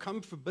or our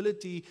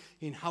comfortability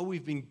in how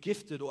we've been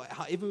gifted or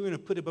however we want to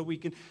put it, but we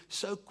can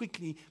so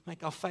quickly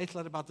make our faith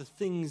light about the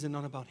things and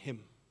not about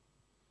him.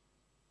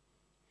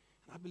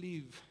 And I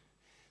believe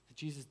that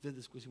Jesus did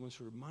this because he wants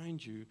to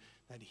remind you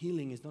that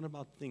healing is not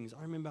about things.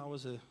 I remember I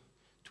was a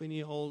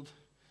 20-year-old.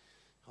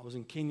 I was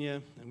in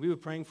Kenya, and we were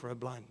praying for a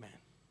blind man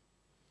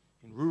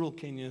in rural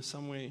Kenya,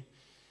 somewhere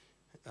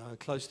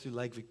close to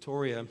Lake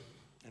Victoria.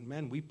 And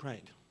man, we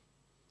prayed.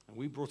 And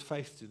we brought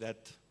faith to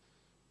that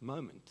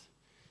moment.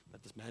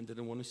 But this man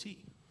didn't want to see.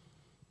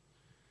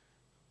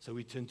 So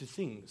we turned to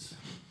things.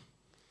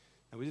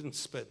 And we didn't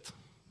spit.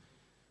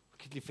 We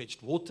quickly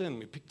fetched water and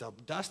we picked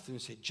up dust and we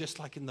said, just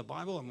like in the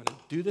Bible, I'm going to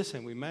do this.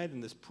 And we made,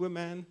 and this poor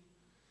man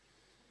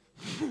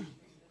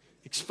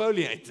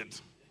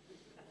exfoliated.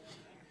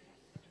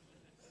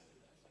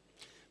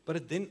 But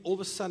it then all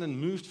of a sudden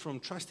moved from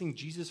trusting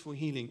Jesus for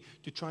healing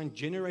to try and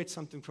generate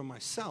something from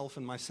myself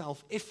and my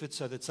self-effort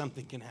so that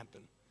something can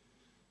happen.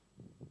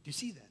 Do you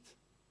see that?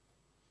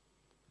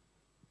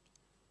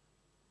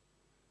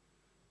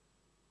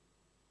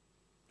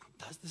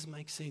 Does this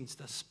make sense?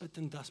 Does spit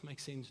and dust make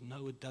sense?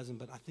 No, it doesn't,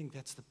 but I think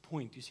that's the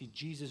point. You see,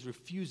 Jesus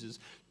refuses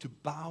to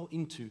bow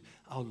into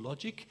our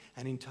logic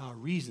and into our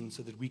reason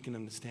so that we can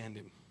understand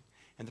him.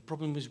 And the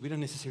problem is we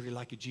don't necessarily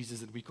like a Jesus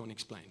that we can't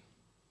explain.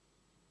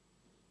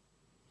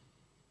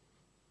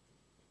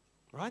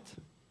 Right?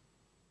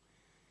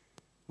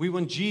 We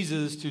want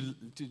Jesus to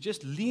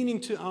just lean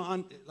into our,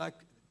 like,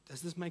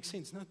 does this make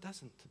sense? No, it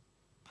doesn't.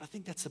 But I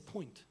think that's the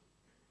point.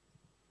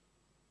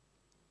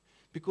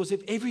 Because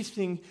if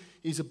everything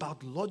is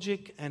about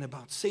logic and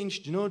about sense,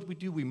 do you know what we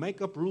do? We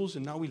make up rules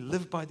and now we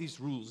live by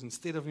these rules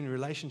instead of in a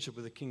relationship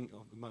with the King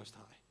of the Most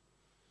High.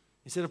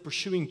 Instead of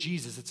pursuing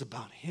Jesus, it's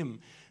about him,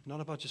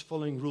 not about just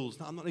following rules.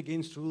 Now, I'm not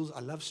against rules.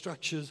 I love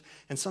structures.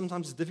 And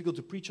sometimes it's difficult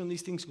to preach on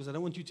these things because I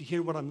don't want you to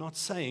hear what I'm not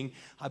saying.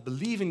 I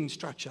believe in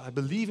structure. I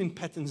believe in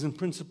patterns and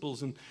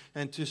principles and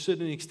to a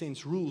certain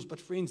extent rules. But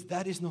friends,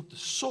 that is not the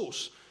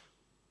source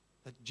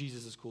that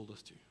Jesus has called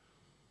us to.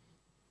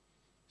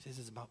 He says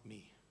it's about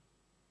me.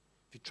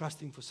 If you're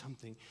trusting for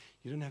something,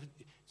 you don't have.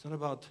 It's not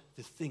about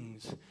the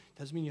things. It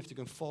doesn't mean you have to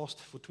go and fast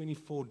for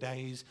 24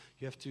 days.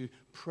 You have to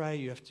pray.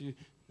 You have to.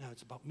 No,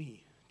 it's about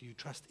me. Do you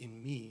trust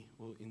in me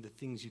or in the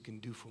things you can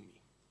do for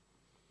me?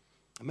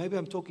 And maybe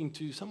I'm talking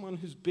to someone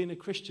who's been a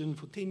Christian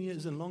for 10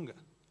 years and longer.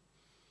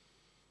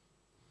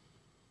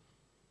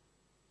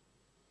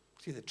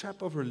 See, the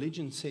trap of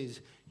religion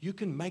says you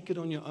can make it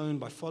on your own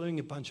by following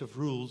a bunch of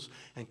rules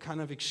and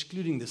kind of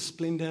excluding the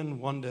splendor and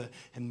wonder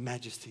and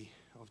majesty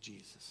of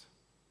Jesus.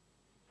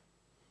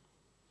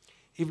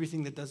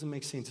 Everything that doesn't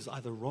make sense is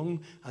either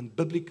wrong,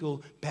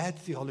 unbiblical, bad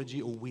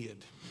theology, or weird.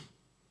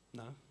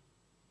 No.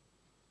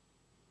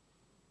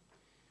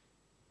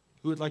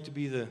 Who would like to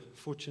be the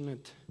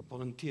fortunate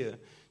volunteer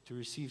to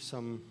receive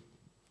some?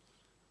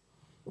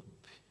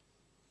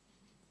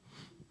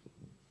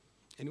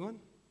 Anyone?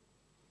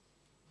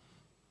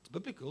 It's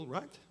biblical,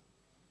 right?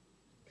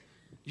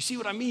 You see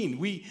what I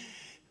mean?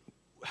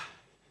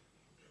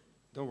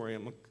 Don't worry,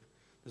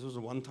 this was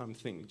a one-time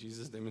thing.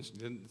 Jesus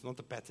demonstrated it's not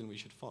the pattern we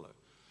should follow.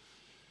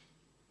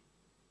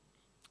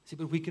 See,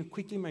 but we can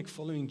quickly make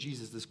following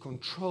Jesus this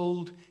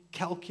controlled,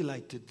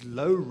 calculated,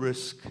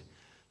 low-risk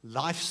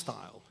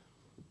lifestyle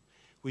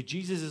where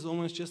Jesus is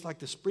almost just like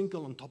the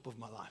sprinkle on top of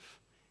my life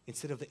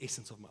instead of the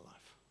essence of my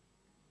life.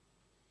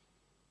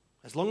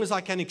 As long as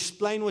I can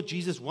explain what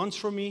Jesus wants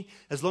from me,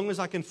 as long as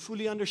I can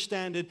fully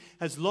understand it,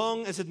 as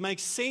long as it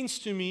makes sense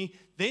to me,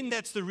 then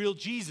that's the real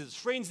Jesus.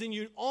 Friends, then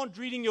you aren't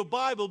reading your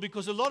Bible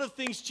because a lot of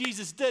things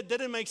Jesus did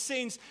didn't make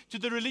sense to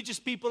the religious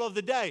people of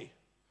the day.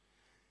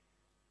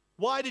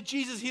 Why did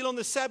Jesus heal on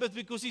the Sabbath?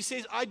 Because he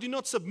says, I do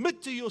not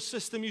submit to your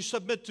system, you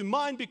submit to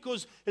mine,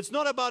 because it's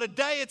not about a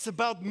day, it's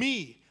about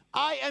me.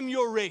 I am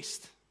your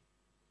rest.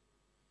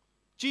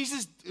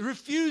 Jesus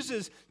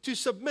refuses to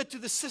submit to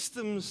the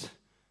systems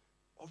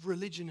of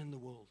religion in the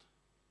world.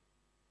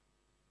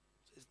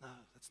 He says, no,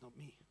 that's not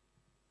me.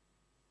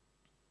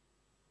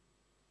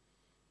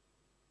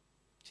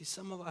 See,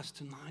 some of us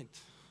tonight,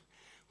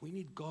 we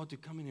need God to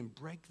come in and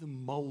break the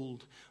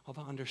mold of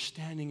our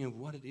understanding of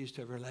what it is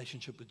to have a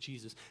relationship with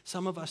Jesus.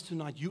 Some of us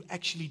tonight, you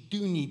actually do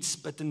need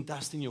spit and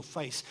dust in your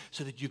face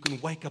so that you can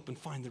wake up and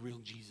find the real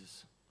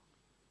Jesus.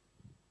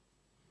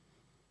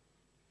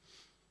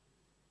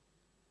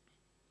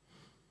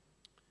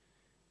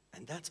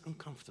 And that's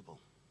uncomfortable.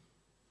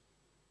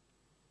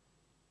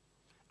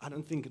 I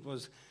don't think it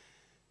was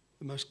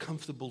the most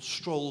comfortable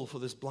stroll for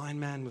this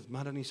blind man with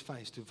mud on his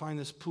face to find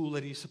this pool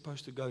that he's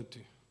supposed to go to.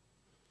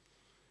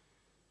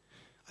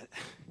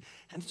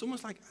 And it's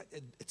almost like,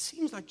 it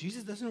seems like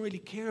Jesus doesn't really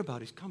care about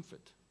his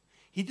comfort.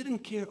 He didn't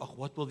care,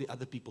 what will the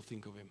other people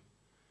think of him?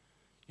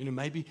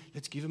 Maybe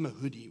let's give him a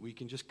hoodie. We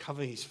can just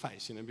cover his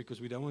face,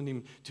 because we don't want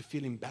him to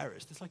feel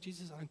embarrassed. It's like,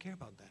 Jesus, I don't care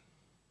about that.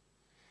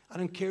 I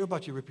don't care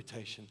about your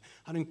reputation.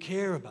 I don't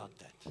care about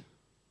that.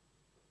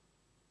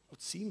 It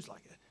seems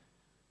like it.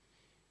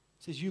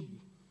 It says, you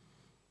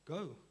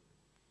go.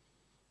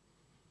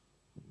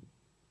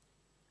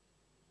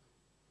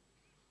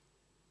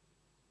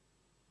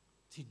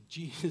 See,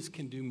 Jesus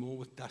can do more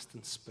with dust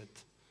and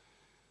spit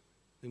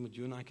than what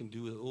you and I can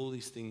do with all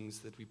these things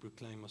that we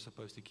proclaim are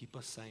supposed to keep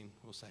us sane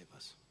or save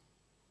us.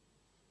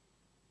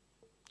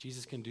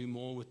 Jesus can do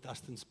more with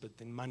dust and spit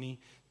than money,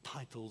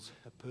 titles,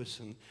 a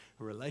person,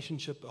 a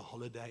relationship, a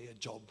holiday, a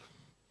job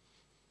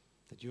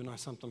that you and I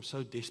sometimes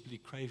so desperately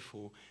crave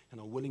for and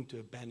are willing to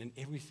abandon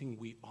everything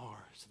we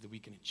are so that we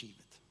can achieve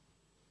it.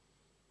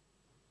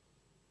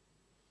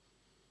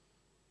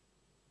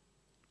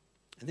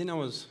 And then I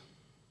was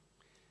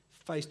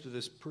faced with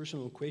this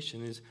personal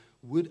question is,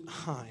 would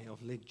I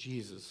have let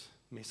Jesus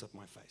mess up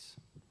my face?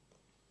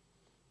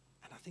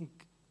 And I think,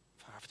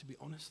 if I have to be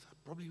honest, I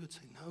probably would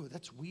say, no,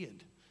 that's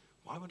weird.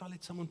 Why would I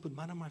let someone put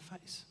mud on my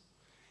face?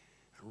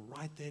 And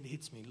right there it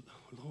hits me,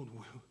 Lord,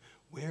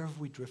 where have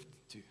we drifted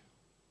to?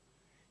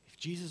 If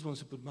Jesus wants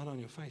to put mud on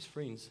your face,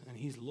 friends, and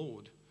He's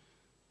Lord,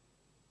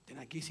 then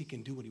I guess He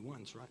can do what He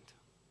wants, right?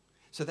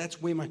 So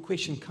that's where my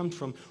question comes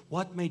from.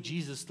 What may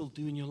Jesus still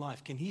do in your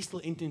life? Can He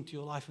still enter into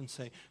your life and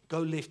say,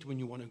 go left when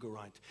you want to go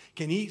right?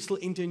 Can He still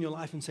enter in your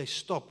life and say,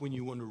 stop when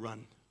you want to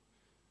run?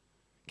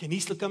 Can He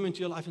still come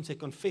into your life and say,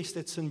 confess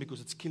that sin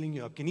because it's killing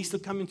you up? Can He still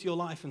come into your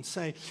life and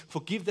say,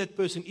 forgive that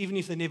person even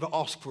if they never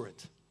ask for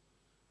it?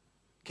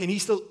 Can He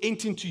still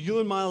enter into you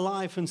and my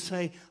life and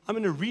say, I'm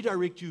going to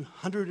redirect you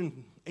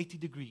 180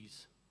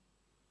 degrees?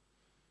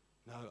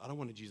 No, I don't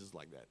want a Jesus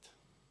like that.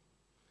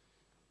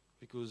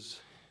 Because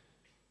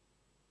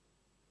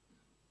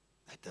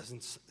that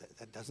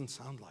doesn't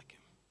sound like Him.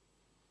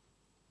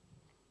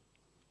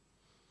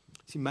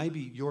 See,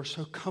 maybe you're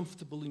so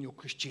comfortable in your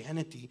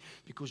Christianity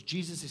because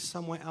Jesus is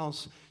somewhere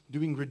else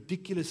doing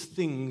ridiculous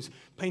things,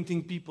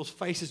 painting people's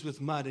faces with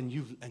mud, and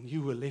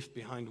you were left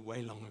behind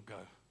way long ago.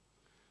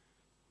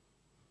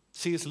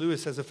 C.S.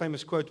 Lewis has a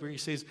famous quote where he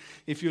says,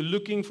 if you're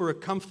looking for a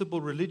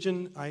comfortable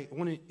religion, I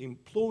want to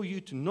implore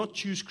you to not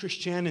choose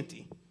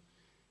Christianity.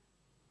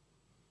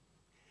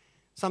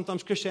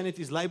 Sometimes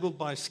Christianity is labeled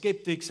by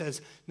skeptics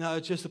as, no,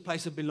 it's just a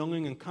place of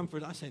belonging and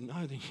comfort. I say,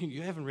 no,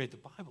 you haven't read the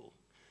Bible.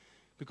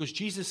 Because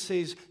Jesus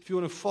says, if you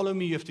want to follow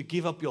me, you have to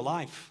give up your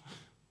life.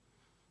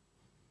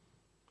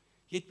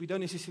 Yet we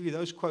don't necessarily see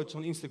those quotes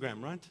on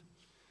Instagram, right?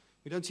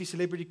 We don't see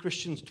celebrity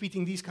Christians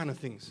tweeting these kind of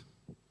things.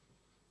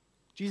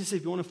 Jesus said,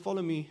 if you want to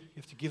follow me, you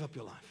have to give up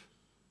your life.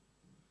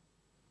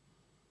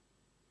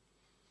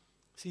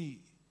 See,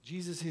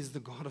 Jesus is the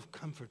God of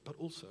comfort, but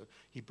also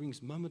He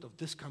brings moments of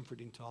discomfort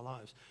into our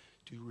lives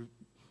to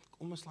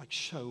almost like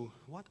show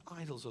what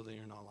idols are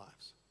there in our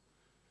lives.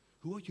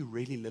 Who are you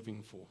really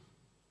living for?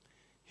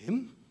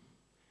 Him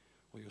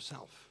or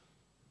yourself?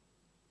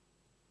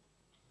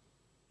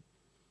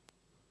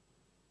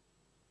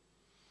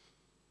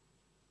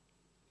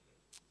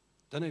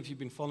 Don't know if you've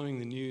been following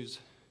the news,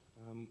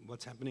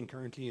 what's happening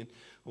currently in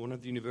one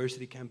of the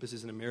university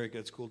campuses in America.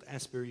 It's called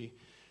Asbury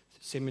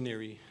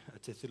Seminary.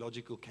 It's a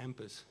theological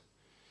campus.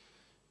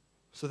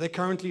 So they're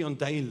currently on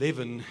day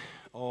 11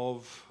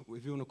 of,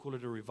 if you want to call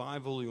it a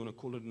revival, you want to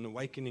call it an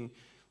awakening.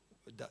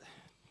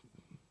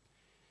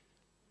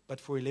 But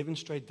for 11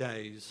 straight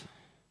days,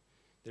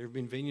 there have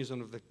been venues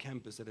on the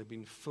campus that have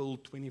been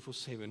filled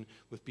 24/7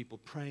 with people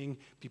praying,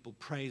 people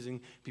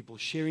praising, people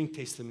sharing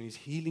testimonies,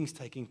 healings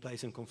taking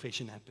place, and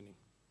confession happening.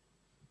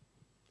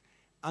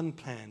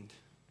 Unplanned,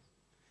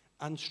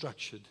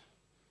 unstructured.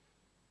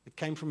 It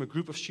came from a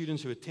group of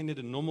students who attended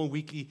a normal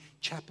weekly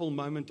chapel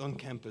moment on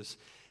campus,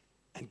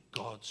 and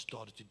God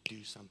started to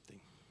do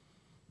something.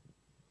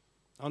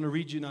 I want to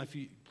read you now.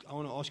 I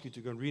want to ask you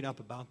to go and read up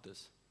about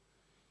this.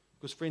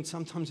 Because, friends,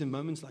 sometimes in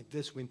moments like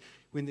this, when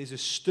there's a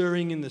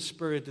stirring in the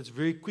Spirit, that's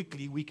very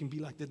quickly we can be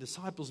like the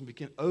disciples and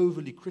become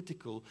overly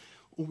critical,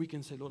 or we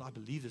can say, Lord, I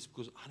believe this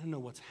because I don't know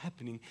what's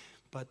happening,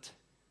 but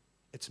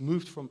it's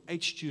moved from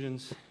 8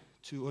 students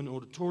to an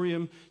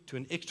auditorium, to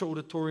an extra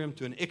auditorium,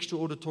 to an extra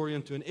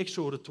auditorium, to an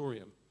extra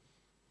auditorium.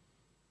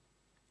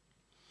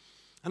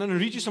 And I'm going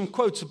to read you some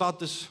quotes about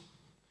this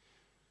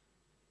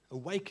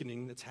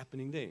awakening that's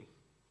happening there.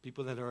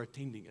 People that are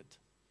attending it.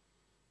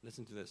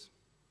 Listen to this.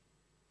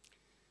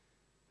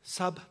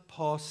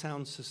 Subpar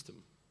sound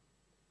system.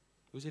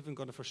 Who's even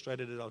got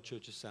frustrated at our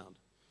church's sound?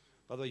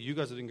 By the way, you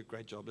guys are doing a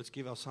great job. Let's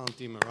give our sound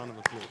team a round of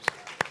applause.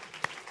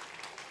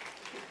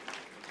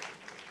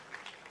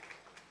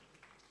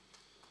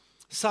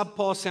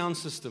 Subpar sound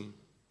system.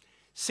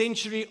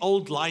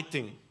 Century-old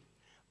lighting.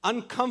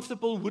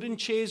 Uncomfortable wooden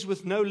chairs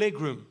with no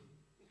legroom.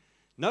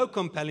 No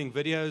compelling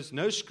videos.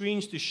 No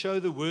screens to show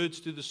the words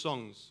to the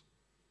songs.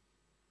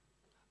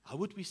 How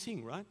would we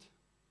sing, right?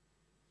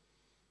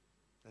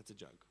 That's a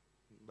joke.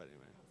 But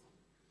anyway.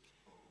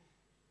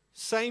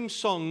 Same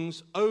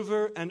songs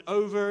over and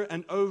over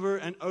and over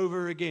and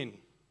over again.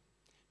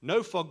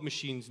 No fog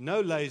machines,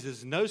 no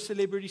lasers, no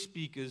celebrity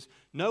speakers,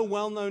 no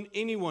well-known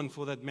anyone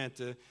for that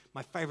matter.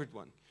 My favorite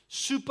one.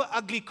 Super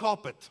ugly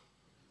carpet.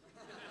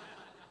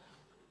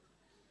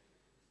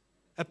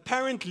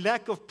 Apparent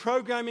lack of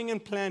programming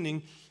and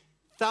planning.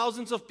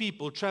 Thousands of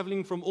people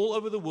traveling from all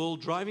over the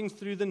world, driving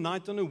through the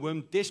night on a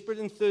whim, desperate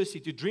and thirsty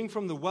to drink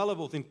from the well of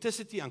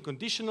authenticity,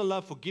 unconditional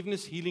love,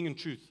 forgiveness, healing, and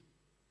truth.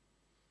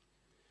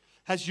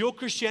 Has your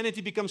Christianity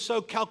become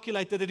so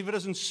calculated that if it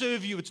doesn't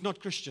serve you, it's not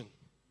Christian?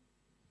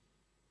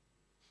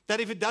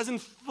 That if it doesn't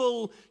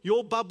fill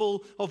your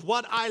bubble of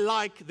what I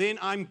like, then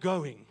I'm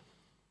going.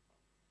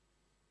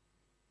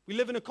 We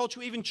live in a culture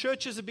where even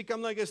churches have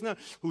become like us now.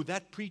 Ooh,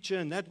 that preacher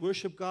and that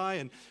worship guy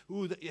and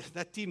ooh,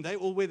 that team, they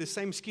all wear the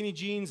same skinny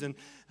jeans and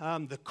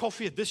the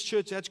coffee at this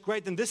church, that's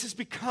great. And this has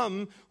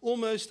become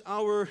almost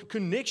our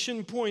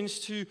connection points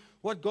to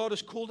what God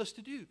has called us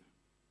to do.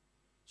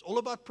 It's all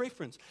about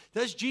preference.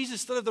 Does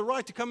Jesus still have the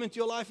right to come into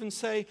your life and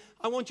say,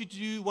 I want you to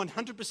do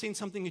 100%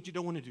 something that you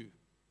don't want to do?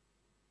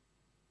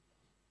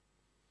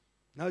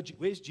 No,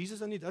 where's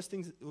Jesus only does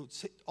things,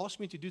 ask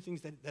me to do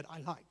things that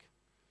I like.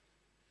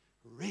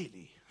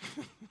 Really?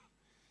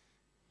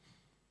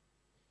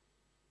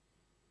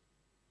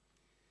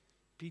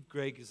 Pete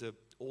Greig is an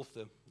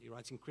author. He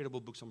writes incredible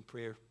books on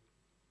prayer.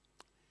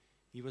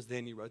 He was there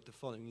and he wrote the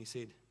following. He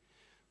said,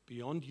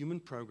 beyond human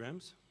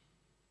programs,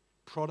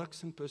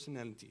 products, and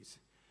personalities,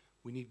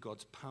 we need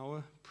God's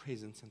power,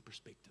 presence, and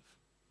perspective.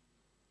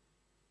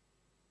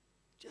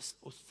 Just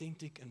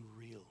authentic and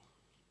real.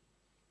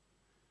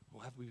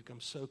 Or have we become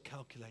so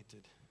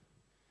calculated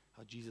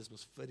how Jesus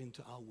must fit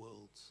into our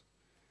worlds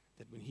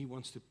that when he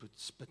wants to put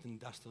spit and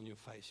dust on your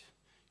face,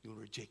 you'll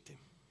reject him?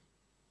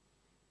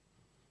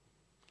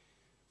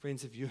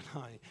 Friends, if you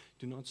and I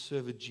do not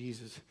serve a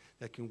Jesus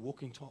that can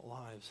walk into our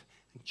lives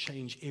and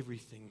change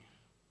everything,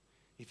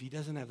 if he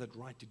doesn't have that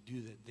right to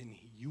do that, then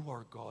you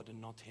are God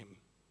and not him.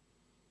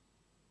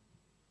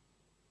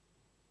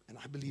 And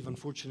I believe,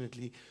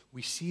 unfortunately,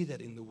 we see that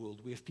in the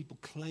world. We have people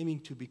claiming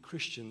to be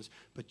Christians,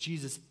 but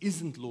Jesus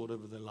isn't Lord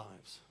over their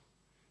lives.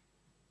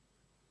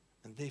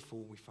 And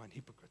therefore, we find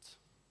hypocrites.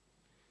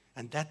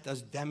 And that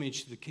does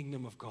damage to the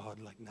kingdom of God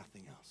like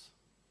nothing else.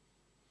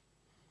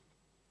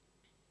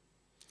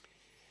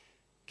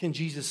 Can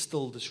Jesus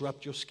still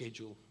disrupt your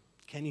schedule?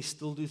 Can he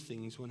still do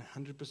things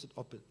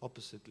 100%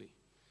 oppositely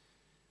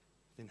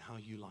than how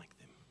you like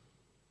them?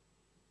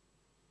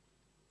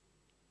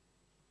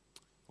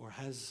 Or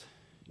has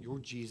your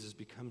Jesus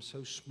become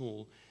so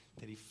small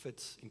that he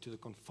fits into the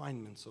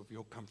confinements of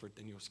your comfort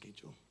and your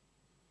schedule?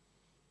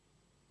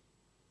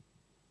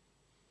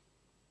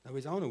 Now,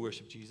 I want to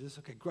worship Jesus.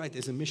 Okay, great.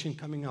 There's a mission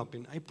coming up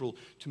in April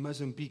to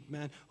Mozambique,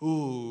 man.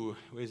 Oh,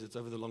 where's it? It's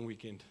over the long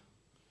weekend.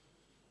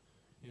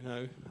 You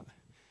know,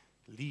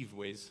 leave,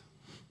 Wes.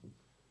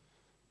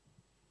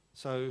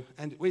 So,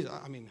 and Wes,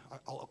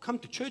 I'll come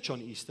to church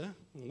on Easter.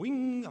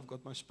 Wing, I've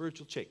got my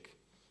spiritual check.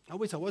 Oh,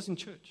 Wes, I was in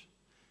church.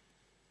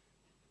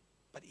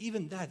 But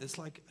even that, it's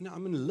like, no,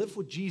 I'm going to live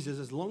for Jesus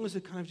as long as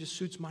it kind of just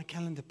suits my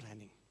calendar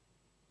planning.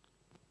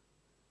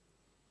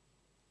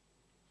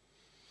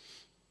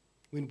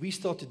 When we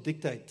start to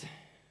dictate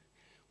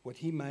what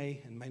he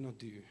may and may not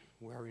do,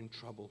 we are in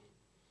trouble.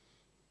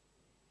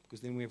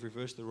 Because then we have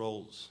reversed the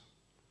roles.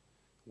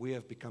 We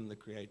have become the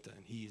creator,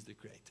 and he is the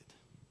created.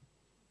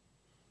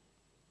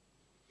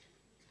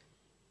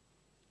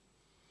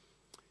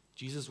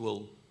 Jesus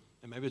will,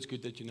 and maybe it's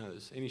good that you know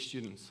this, any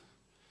students.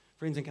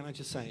 Friends, and can I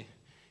just say,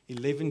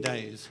 11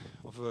 days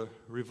of a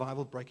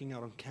revival breaking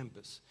out on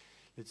campus.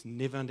 Let's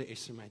never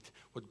underestimate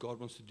what God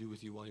wants to do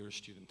with you while you're a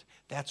student.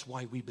 That's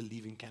why we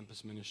believe in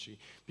campus ministry.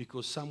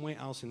 Because somewhere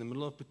else in the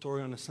middle of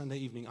Pretoria on a Sunday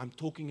evening, I'm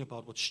talking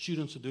about what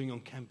students are doing on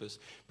campus,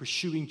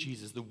 pursuing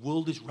Jesus. The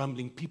world is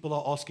rumbling. People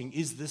are asking,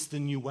 is this the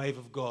new wave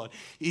of God?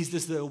 Is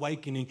this the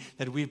awakening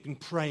that we've been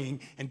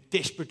praying and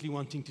desperately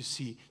wanting to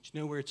see? Do you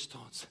know where it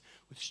starts?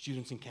 With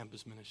students in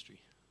campus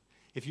ministry.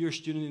 If you're a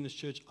student in this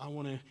church, I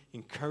want to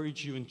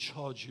encourage you and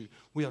charge you.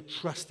 We are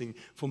trusting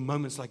for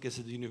moments like this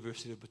at the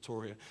University of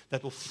Pretoria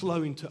that will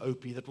flow into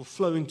OP, that will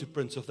flow into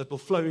Princehof, that will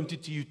flow into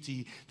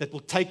TUT, that will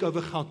take over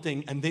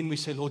Gauteng, and then we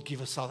say, Lord,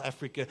 give us South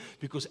Africa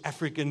because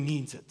Africa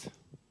needs it.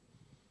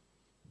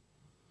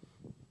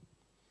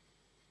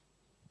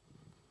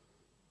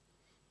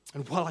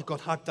 And while I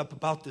got hyped up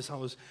about this, I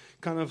was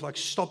kind of like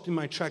stopped in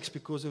my tracks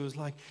because it was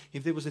like,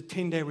 if there was a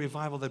 10-day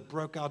revival that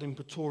broke out in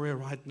Pretoria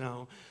right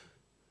now,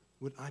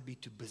 would I be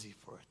too busy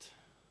for it?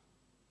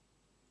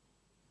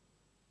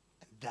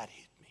 And that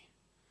hit me.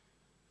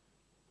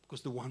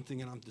 Because the one thing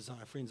that I'm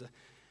desiring, friends,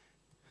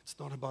 it's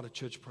not about a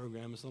church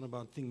program. It's not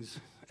about things.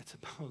 It's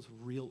about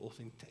real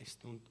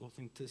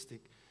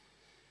authentic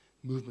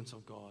movements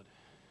of God.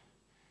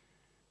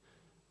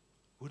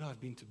 Would I have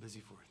been too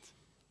busy for it?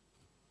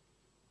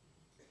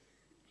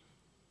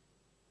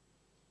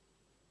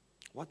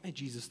 What may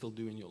Jesus still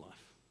do in your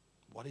life?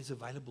 What is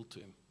available to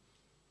him?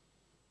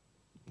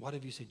 What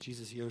have you said,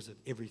 Jesus, here is it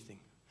everything?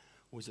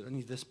 Or is it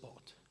only this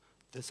part,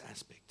 this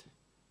aspect?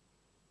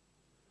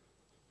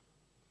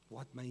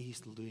 What may he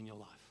still do in your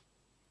life?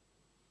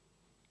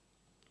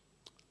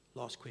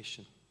 Last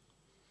question.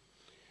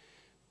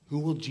 Who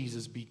will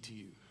Jesus be to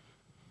you?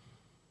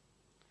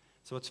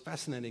 So it's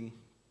fascinating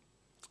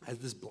as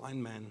this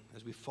blind man,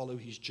 as we follow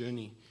his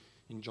journey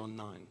in John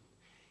 9,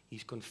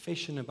 his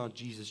confession about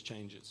Jesus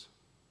changes.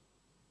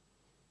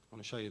 I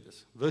want to show you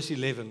this. Verse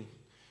 11.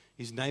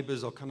 His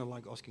neighbors are kind of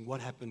like asking,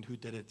 what happened? Who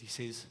did it? He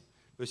says,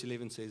 verse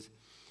 11 says,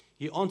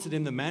 he answered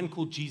him, the man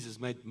called Jesus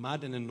made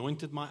mud and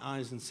anointed my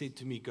eyes and said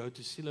to me, go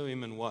to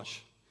Siloam and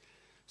wash.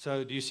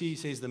 So do you see he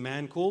says the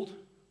man called?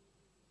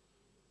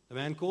 The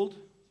man called?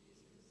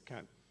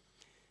 Okay.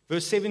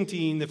 Verse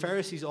 17, the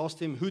Pharisees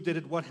asked him, who did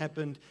it? What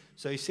happened?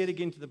 So he said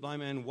again to the blind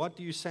man, what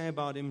do you say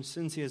about him?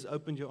 Since he has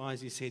opened your eyes,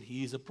 he said,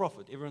 he is a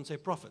prophet. Everyone say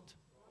prophet.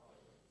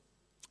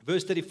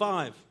 Verse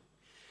 35,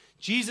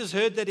 Jesus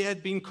heard that he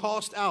had been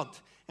cast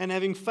out. And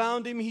having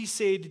found him, he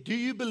said, do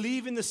you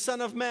believe in the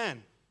Son of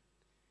Man?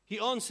 He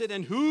answered,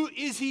 and who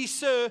is he,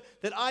 sir,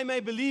 that I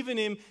may believe in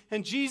him?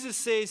 And Jesus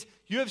says,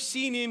 you have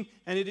seen him,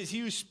 and it is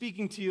he who is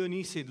speaking to you. And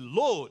he said,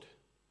 Lord,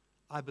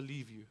 I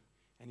believe you.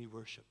 And he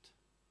worshipped.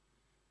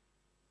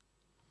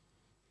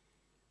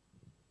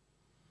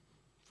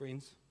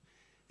 Friends,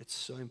 it's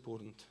so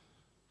important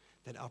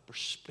that our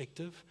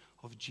perspective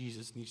of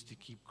Jesus needs to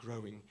keep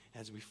growing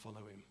as we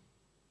follow him.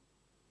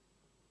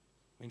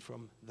 Went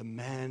from the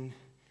man,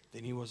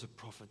 then he was a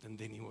prophet, and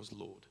then he was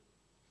Lord.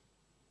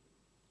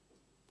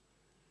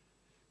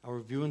 Our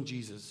view on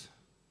Jesus,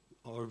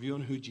 our view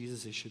on who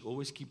Jesus is, should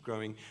always keep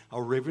growing.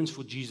 Our reverence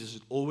for Jesus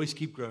should always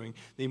keep growing.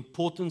 The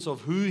importance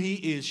of who he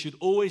is should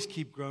always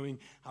keep growing.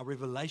 Our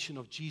revelation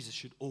of Jesus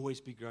should always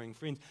be growing.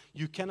 Friends,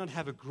 you cannot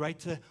have a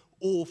greater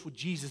awe for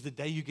Jesus the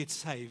day you get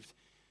saved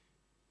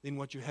than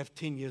what you have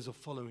 10 years of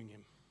following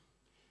him.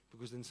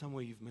 Because then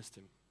somewhere you've missed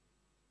him.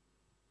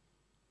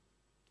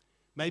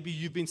 Maybe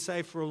you've been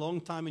saved for a long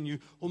time and you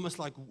almost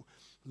like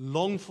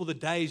long for the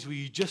days where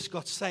you just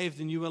got saved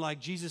and you were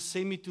like, Jesus,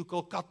 send me to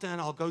Kolkata and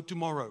I'll go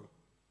tomorrow.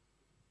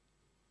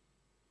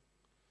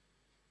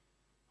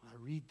 When I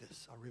read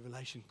this, our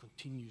revelation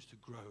continues to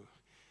grow.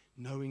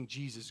 Knowing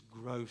Jesus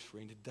grows,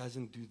 friend. It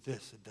doesn't do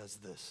this, it does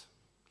this.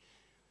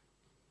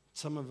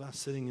 Some of us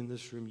sitting in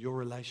this room, your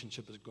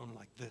relationship has gone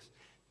like this,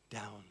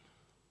 down.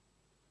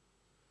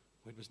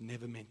 It was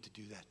never meant to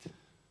do that.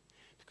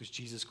 Because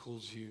Jesus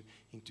calls you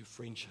into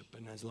friendship.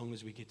 And as long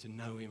as we get to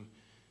know him,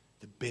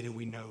 the better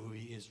we know who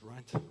he is,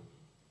 right?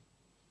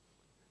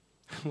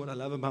 What I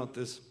love about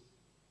this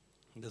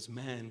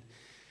man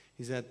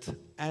is that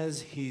as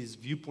his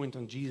viewpoint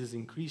on Jesus is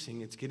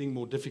increasing, it's getting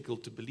more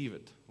difficult to believe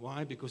it.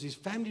 Why? Because his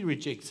family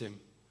rejects him.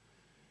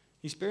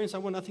 His parents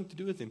want nothing to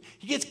do with him.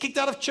 He gets kicked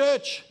out of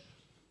church.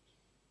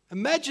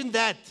 Imagine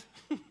that.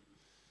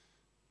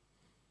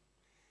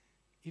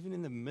 Even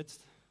in the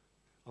midst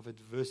of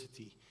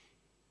adversity,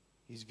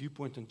 his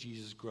viewpoint on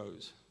Jesus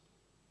grows.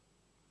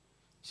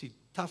 See,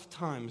 tough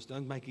times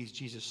don't make his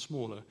Jesus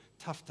smaller.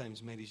 Tough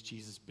times made his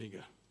Jesus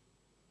bigger.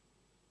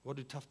 What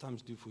do tough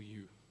times do for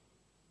you?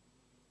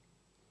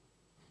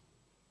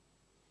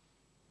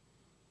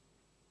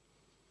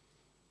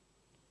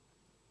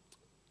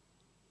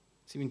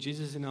 See, when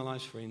Jesus is in our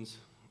lives, friends,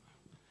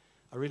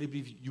 I really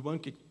believe you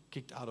won't get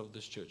kicked out of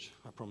this church.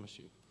 I promise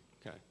you.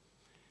 Okay.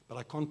 But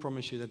I can't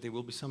promise you that there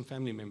will be some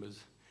family members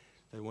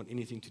that want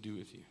anything to do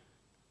with you.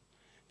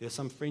 There are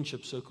some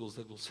friendship circles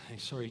that will say,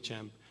 sorry,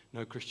 champ,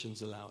 no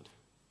Christians allowed.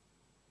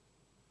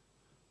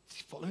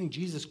 See, following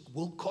Jesus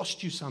will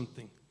cost you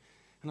something.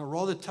 And I'd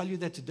rather tell you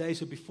that today,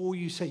 so before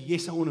you say,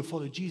 yes, I want to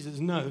follow Jesus,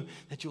 know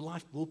that your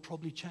life will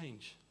probably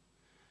change.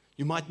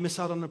 You might miss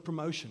out on a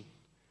promotion.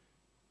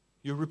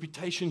 Your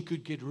reputation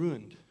could get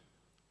ruined.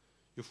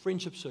 Your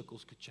friendship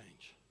circles could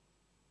change.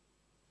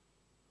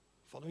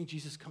 Following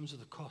Jesus comes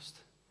with a cost,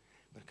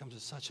 but it comes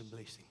with such a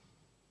blessing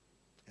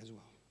as well.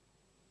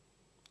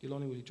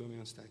 Ilani, will you join me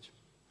on stage?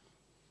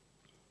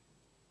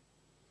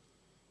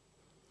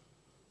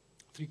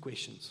 3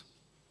 questions.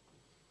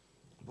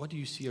 What do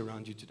you see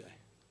around you today?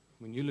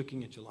 When you're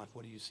looking at your life,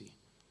 what do you see?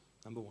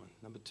 Number 1.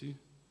 Number 2,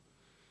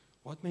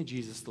 what may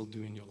Jesus still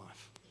do in your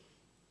life?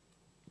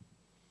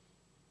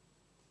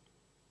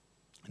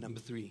 And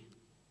number 3,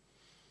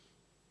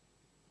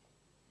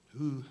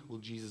 who will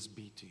Jesus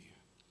be to you?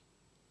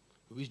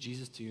 Who is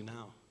Jesus to you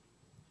now?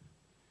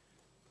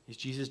 Is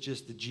Jesus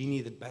just the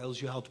genie that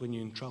bails you out when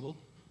you're in trouble?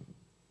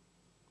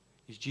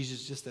 Is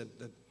Jesus just the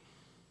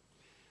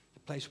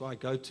place where I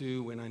go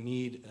to when I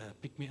need a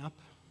pick-me-up?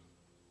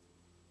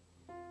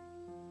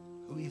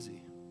 Who is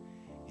he?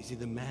 Is he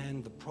the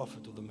man, the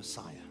prophet, or the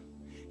Messiah?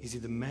 Is he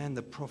the man,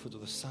 the prophet, or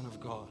the Son of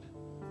God?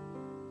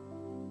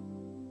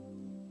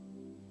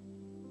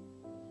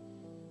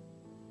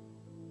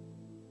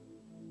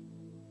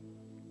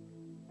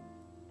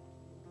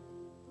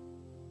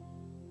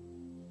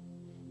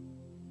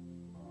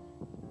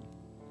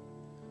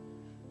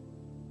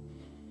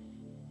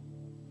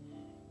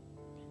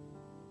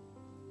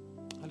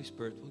 Holy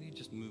Spirit, will you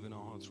just move in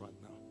our hearts right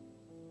now?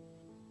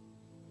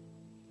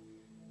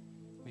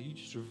 May you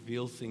just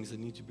reveal things that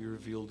need to be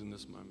revealed in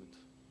this moment.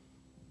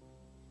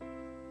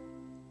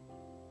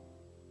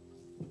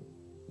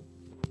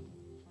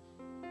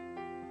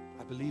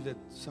 I believe that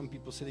some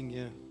people sitting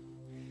here,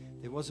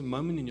 there was a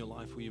moment in your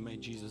life where you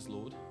made Jesus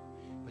Lord,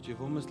 but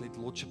you've almost let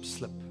Lordship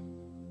slip.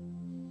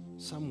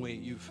 Somewhere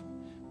you've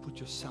put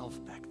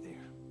yourself back there.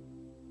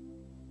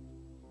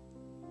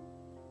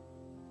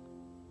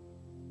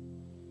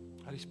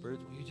 Holy Spirit,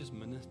 will you just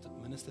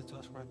minister to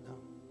us right now?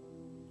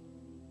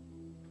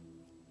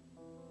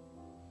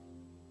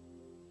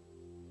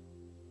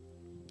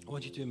 I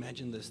want you to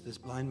imagine this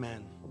blind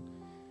man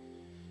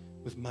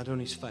with mud on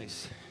his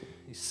face.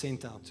 He's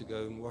sent out to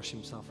go and wash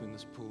himself in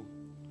this pool.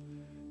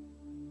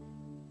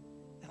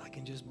 And I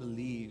can just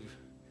believe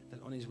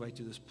that on his way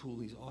to this pool,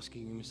 he's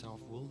asking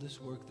himself, will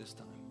this work this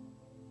time?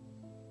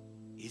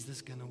 Is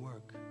this going to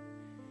work?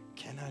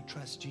 Can I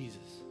trust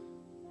Jesus?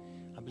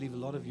 I believe a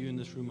lot of you in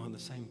this room are in the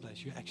same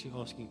place. You're actually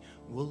asking,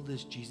 will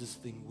this Jesus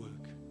thing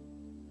work?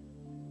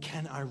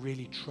 Can I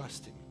really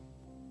trust him?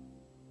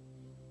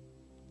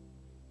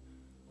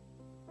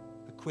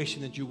 The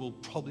question that you will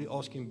probably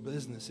ask in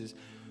business is,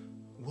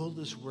 will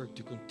this work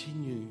to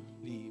continually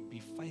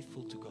be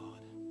faithful to God?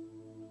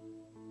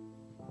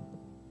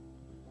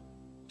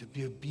 To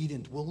be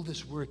obedient. Will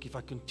this work if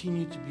I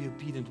continue to be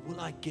obedient?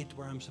 Will I get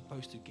where I'm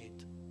supposed to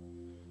get?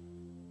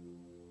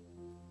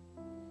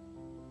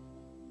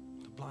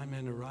 The blind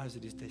man arrives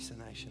at his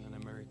destination and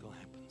a miracle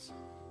happens.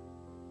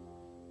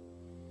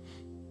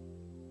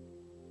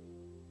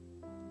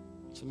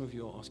 some of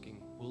you are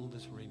asking, will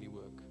this really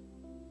work?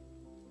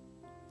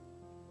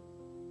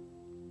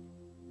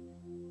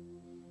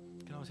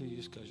 Can I ask you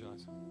just close your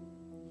eyes?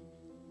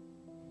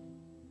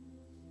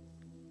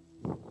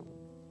 I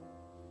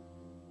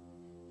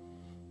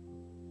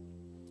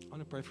want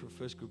to pray for a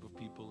first group of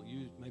people.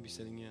 You may be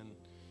sitting here and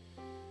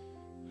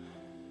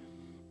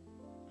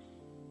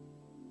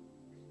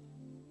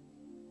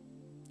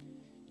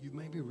you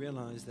maybe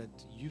realize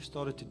that you've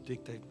started to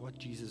dictate what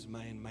Jesus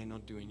may and may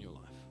not do in your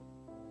life.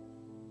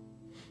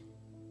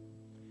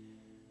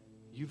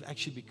 You've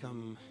actually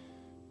become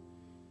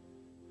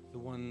the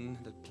one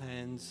that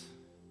plans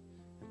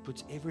and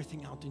puts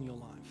everything out in your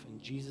life,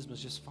 and Jesus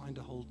must just find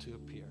a hole to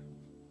appear.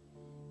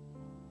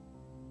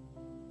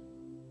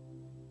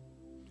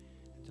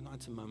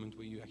 Tonight's a moment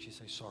where you actually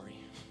say, sorry.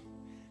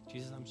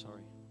 Jesus, I'm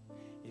sorry.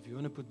 If you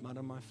want to put mud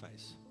on my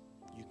face,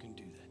 you can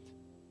do that.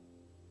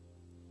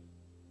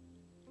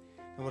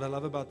 And what I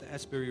love about the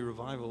Asbury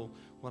revival,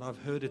 what I've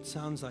heard, it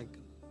sounds like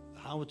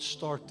how it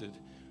started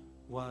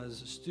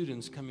was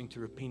students coming to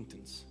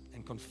repentance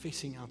and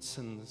confessing out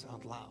sins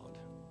out loud.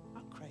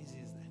 How crazy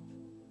is that?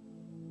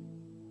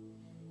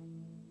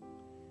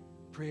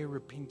 Prayer,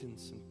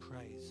 repentance, and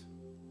praise.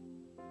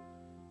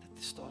 That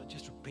they started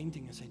just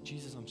repenting and saying,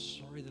 Jesus, I'm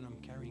sorry that I'm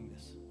carrying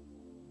this.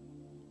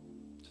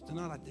 So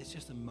tonight, there's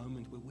just a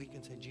moment where we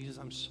can say, Jesus,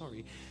 I'm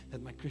sorry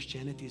that my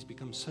Christianity has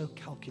become so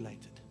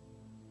calculated.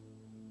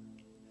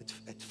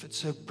 It fits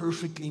so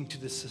perfectly into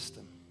the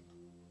system.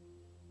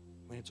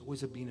 When it's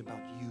always been about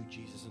you,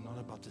 Jesus, and not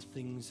about the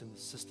things and the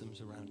systems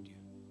around you.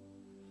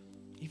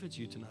 If it's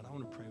you tonight, I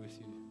want to pray with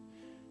you.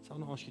 So I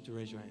want to ask you to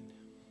raise your hand.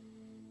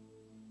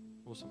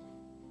 Awesome.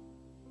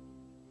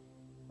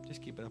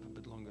 Just keep it up a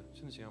bit longer. As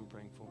soon as I'm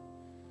praying for.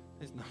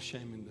 There's no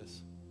shame in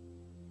this.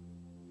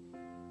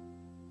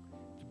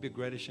 It would be a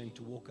greater shame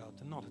to walk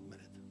out and not admit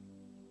it.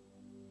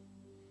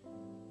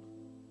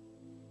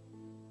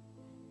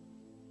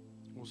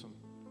 Awesome.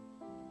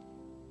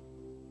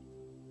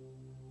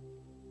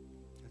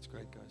 That's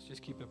great, guys.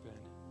 Just keep up your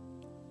hand.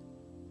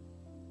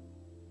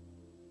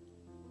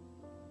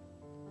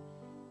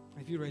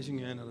 If you're raising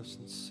your hand out of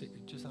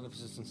just out of a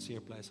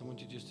sincere place, I want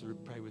you just to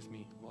pray with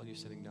me while you're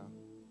sitting down.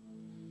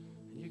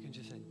 And you can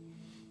just say,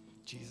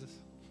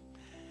 Jesus,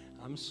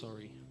 I'm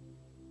sorry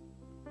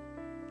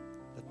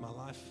that my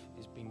life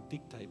is being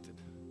dictated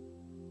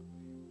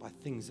by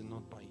things and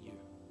not by you.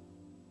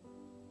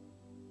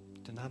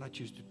 Tonight I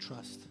choose to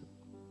trust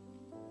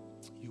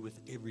you with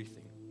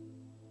everything.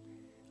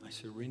 I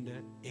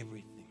surrender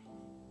everything.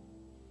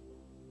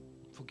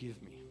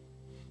 Forgive me.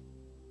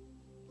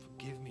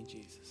 Forgive me,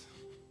 Jesus.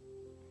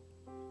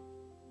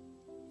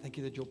 Thank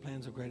you that your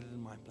plans are greater than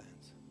my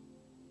plans.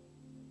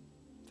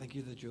 Thank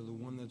you that you're the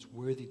one that's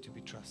worthy to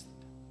be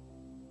trusted.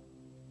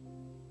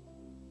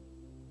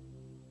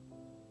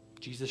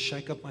 Jesus,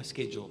 shake up my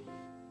schedule.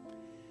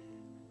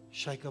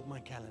 Shake up my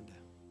calendar.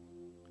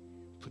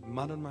 Put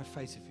mud on my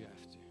face if you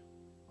have to.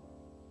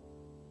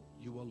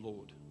 You are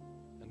Lord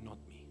and not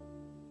me.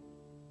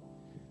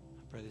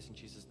 I pray this in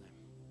Jesus' name.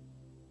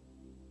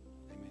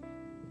 Amen.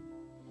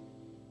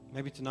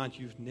 Maybe tonight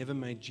you've never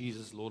made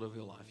Jesus Lord of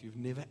your life. You've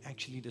never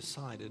actually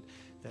decided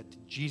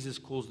that Jesus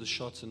calls the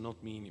shots and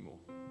not me anymore.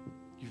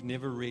 You've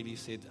never really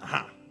said,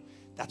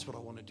 that's what I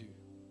want to do.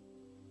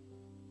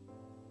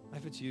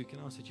 If it's you, can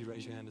I ask that you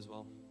raise your hand as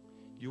well?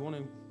 You want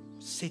to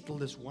settle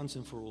this once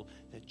and for all,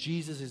 that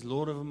Jesus is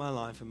Lord over my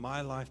life and my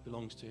life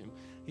belongs to Him.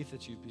 If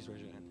that's you, please raise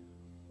your hand.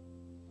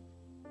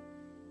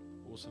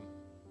 Awesome.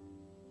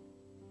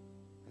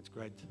 That's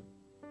great.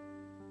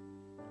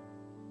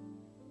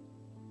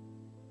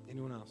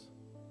 Anyone else?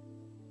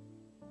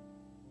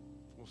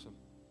 Awesome.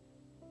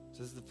 So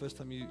this is the first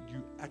time you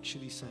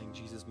actually saying,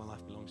 Jesus, my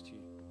life belongs to you.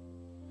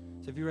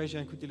 So if you raise your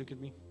hand, quickly look at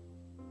me.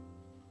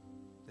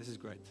 This is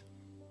great.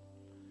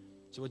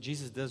 So what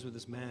Jesus does with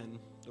this man,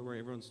 don't worry,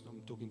 I'm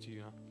talking to you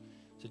now.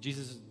 So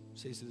Jesus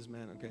says to this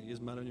man, okay,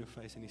 here's mud on your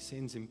face, and He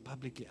sends him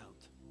publicly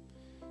out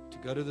to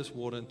go to this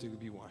water and to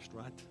be washed,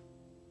 right?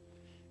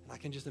 And I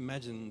can just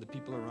imagine the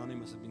people around him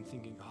must have been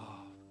thinking,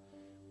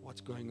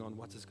 what's going on?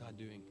 What's this guy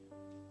doing?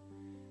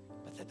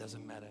 But that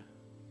doesn't matter.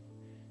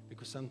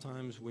 Because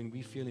sometimes when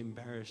we feel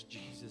embarrassed,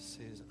 Jesus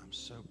says, I'm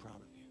so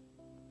proud of you.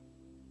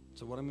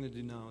 So what I'm going to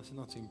do now is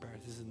not to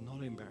embarrass. This is not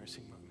an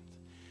embarrassing moment.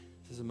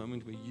 This is a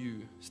moment where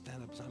you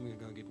stand up and say, I'm going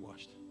to go get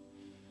washed.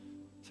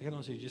 So I can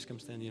ask you, just come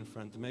stand here in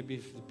front. And maybe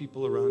if the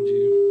people around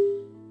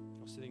you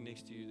are sitting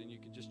next to you, then you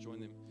can just join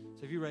them.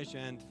 So if you raise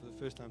your hand for the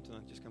first time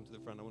tonight, just come to the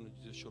front. I want to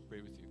do a short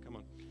prayer with you. Come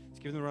on. Let's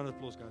give them a round of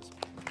applause, guys.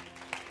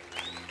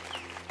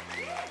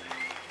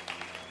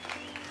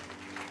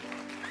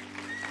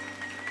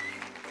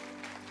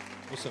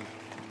 Awesome.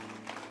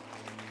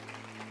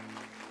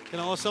 Can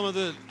I ask some of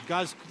the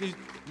guys, please,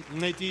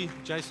 Nate,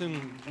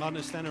 Jason,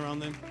 Martin, stand around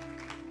them?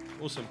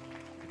 Awesome.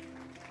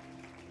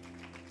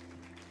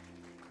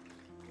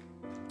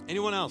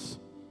 Anyone else?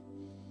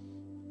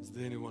 Is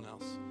there anyone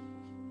else?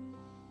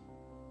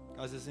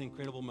 Guys, this is an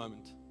incredible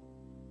moment.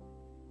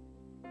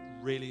 It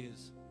really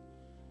is.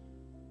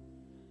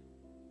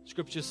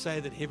 Scriptures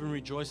say that heaven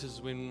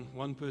rejoices when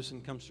one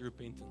person comes to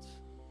repentance.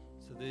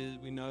 So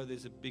we know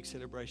there's a big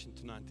celebration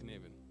tonight in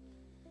heaven.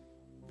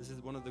 This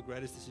is one of the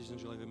greatest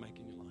decisions you'll ever make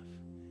in your life.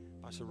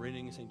 By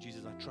surrendering and saying,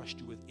 Jesus, I trust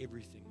you with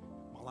everything.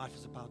 My life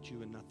is about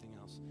you and nothing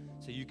else.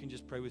 So you can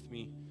just pray with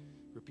me.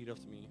 Repeat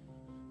after me.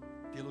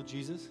 Dear Lord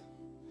Jesus,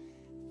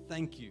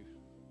 thank you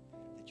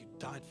that you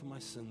died for my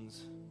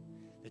sins,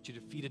 that you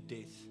defeated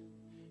death,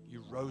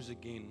 you rose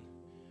again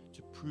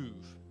to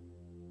prove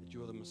that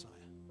you are the Messiah.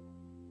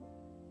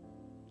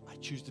 I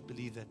choose to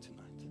believe that tonight.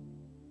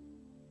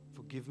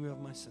 Forgive me of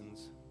my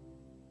sins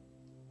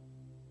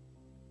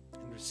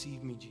and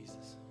receive me,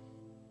 Jesus.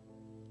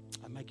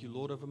 I make you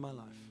Lord over my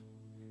life.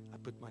 I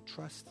put my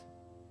trust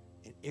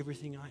in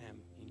everything I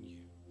am in you.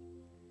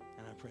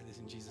 And I pray this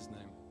in Jesus'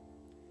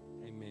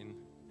 name. Amen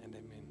and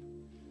amen.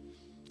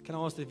 Can I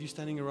ask that if you're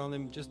standing around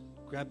them, just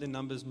grab their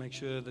numbers, make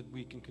sure that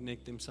we can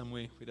connect them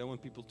somewhere. We don't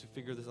want people to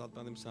figure this out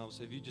by themselves.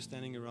 So if you're just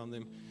standing around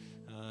them,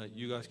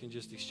 you guys can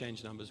just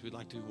exchange numbers. We'd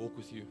like to walk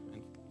with you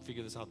and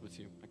figure this out with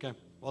you. Okay?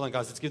 Well done,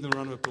 guys. Let's give them a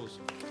round of applause.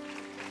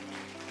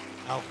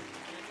 Al.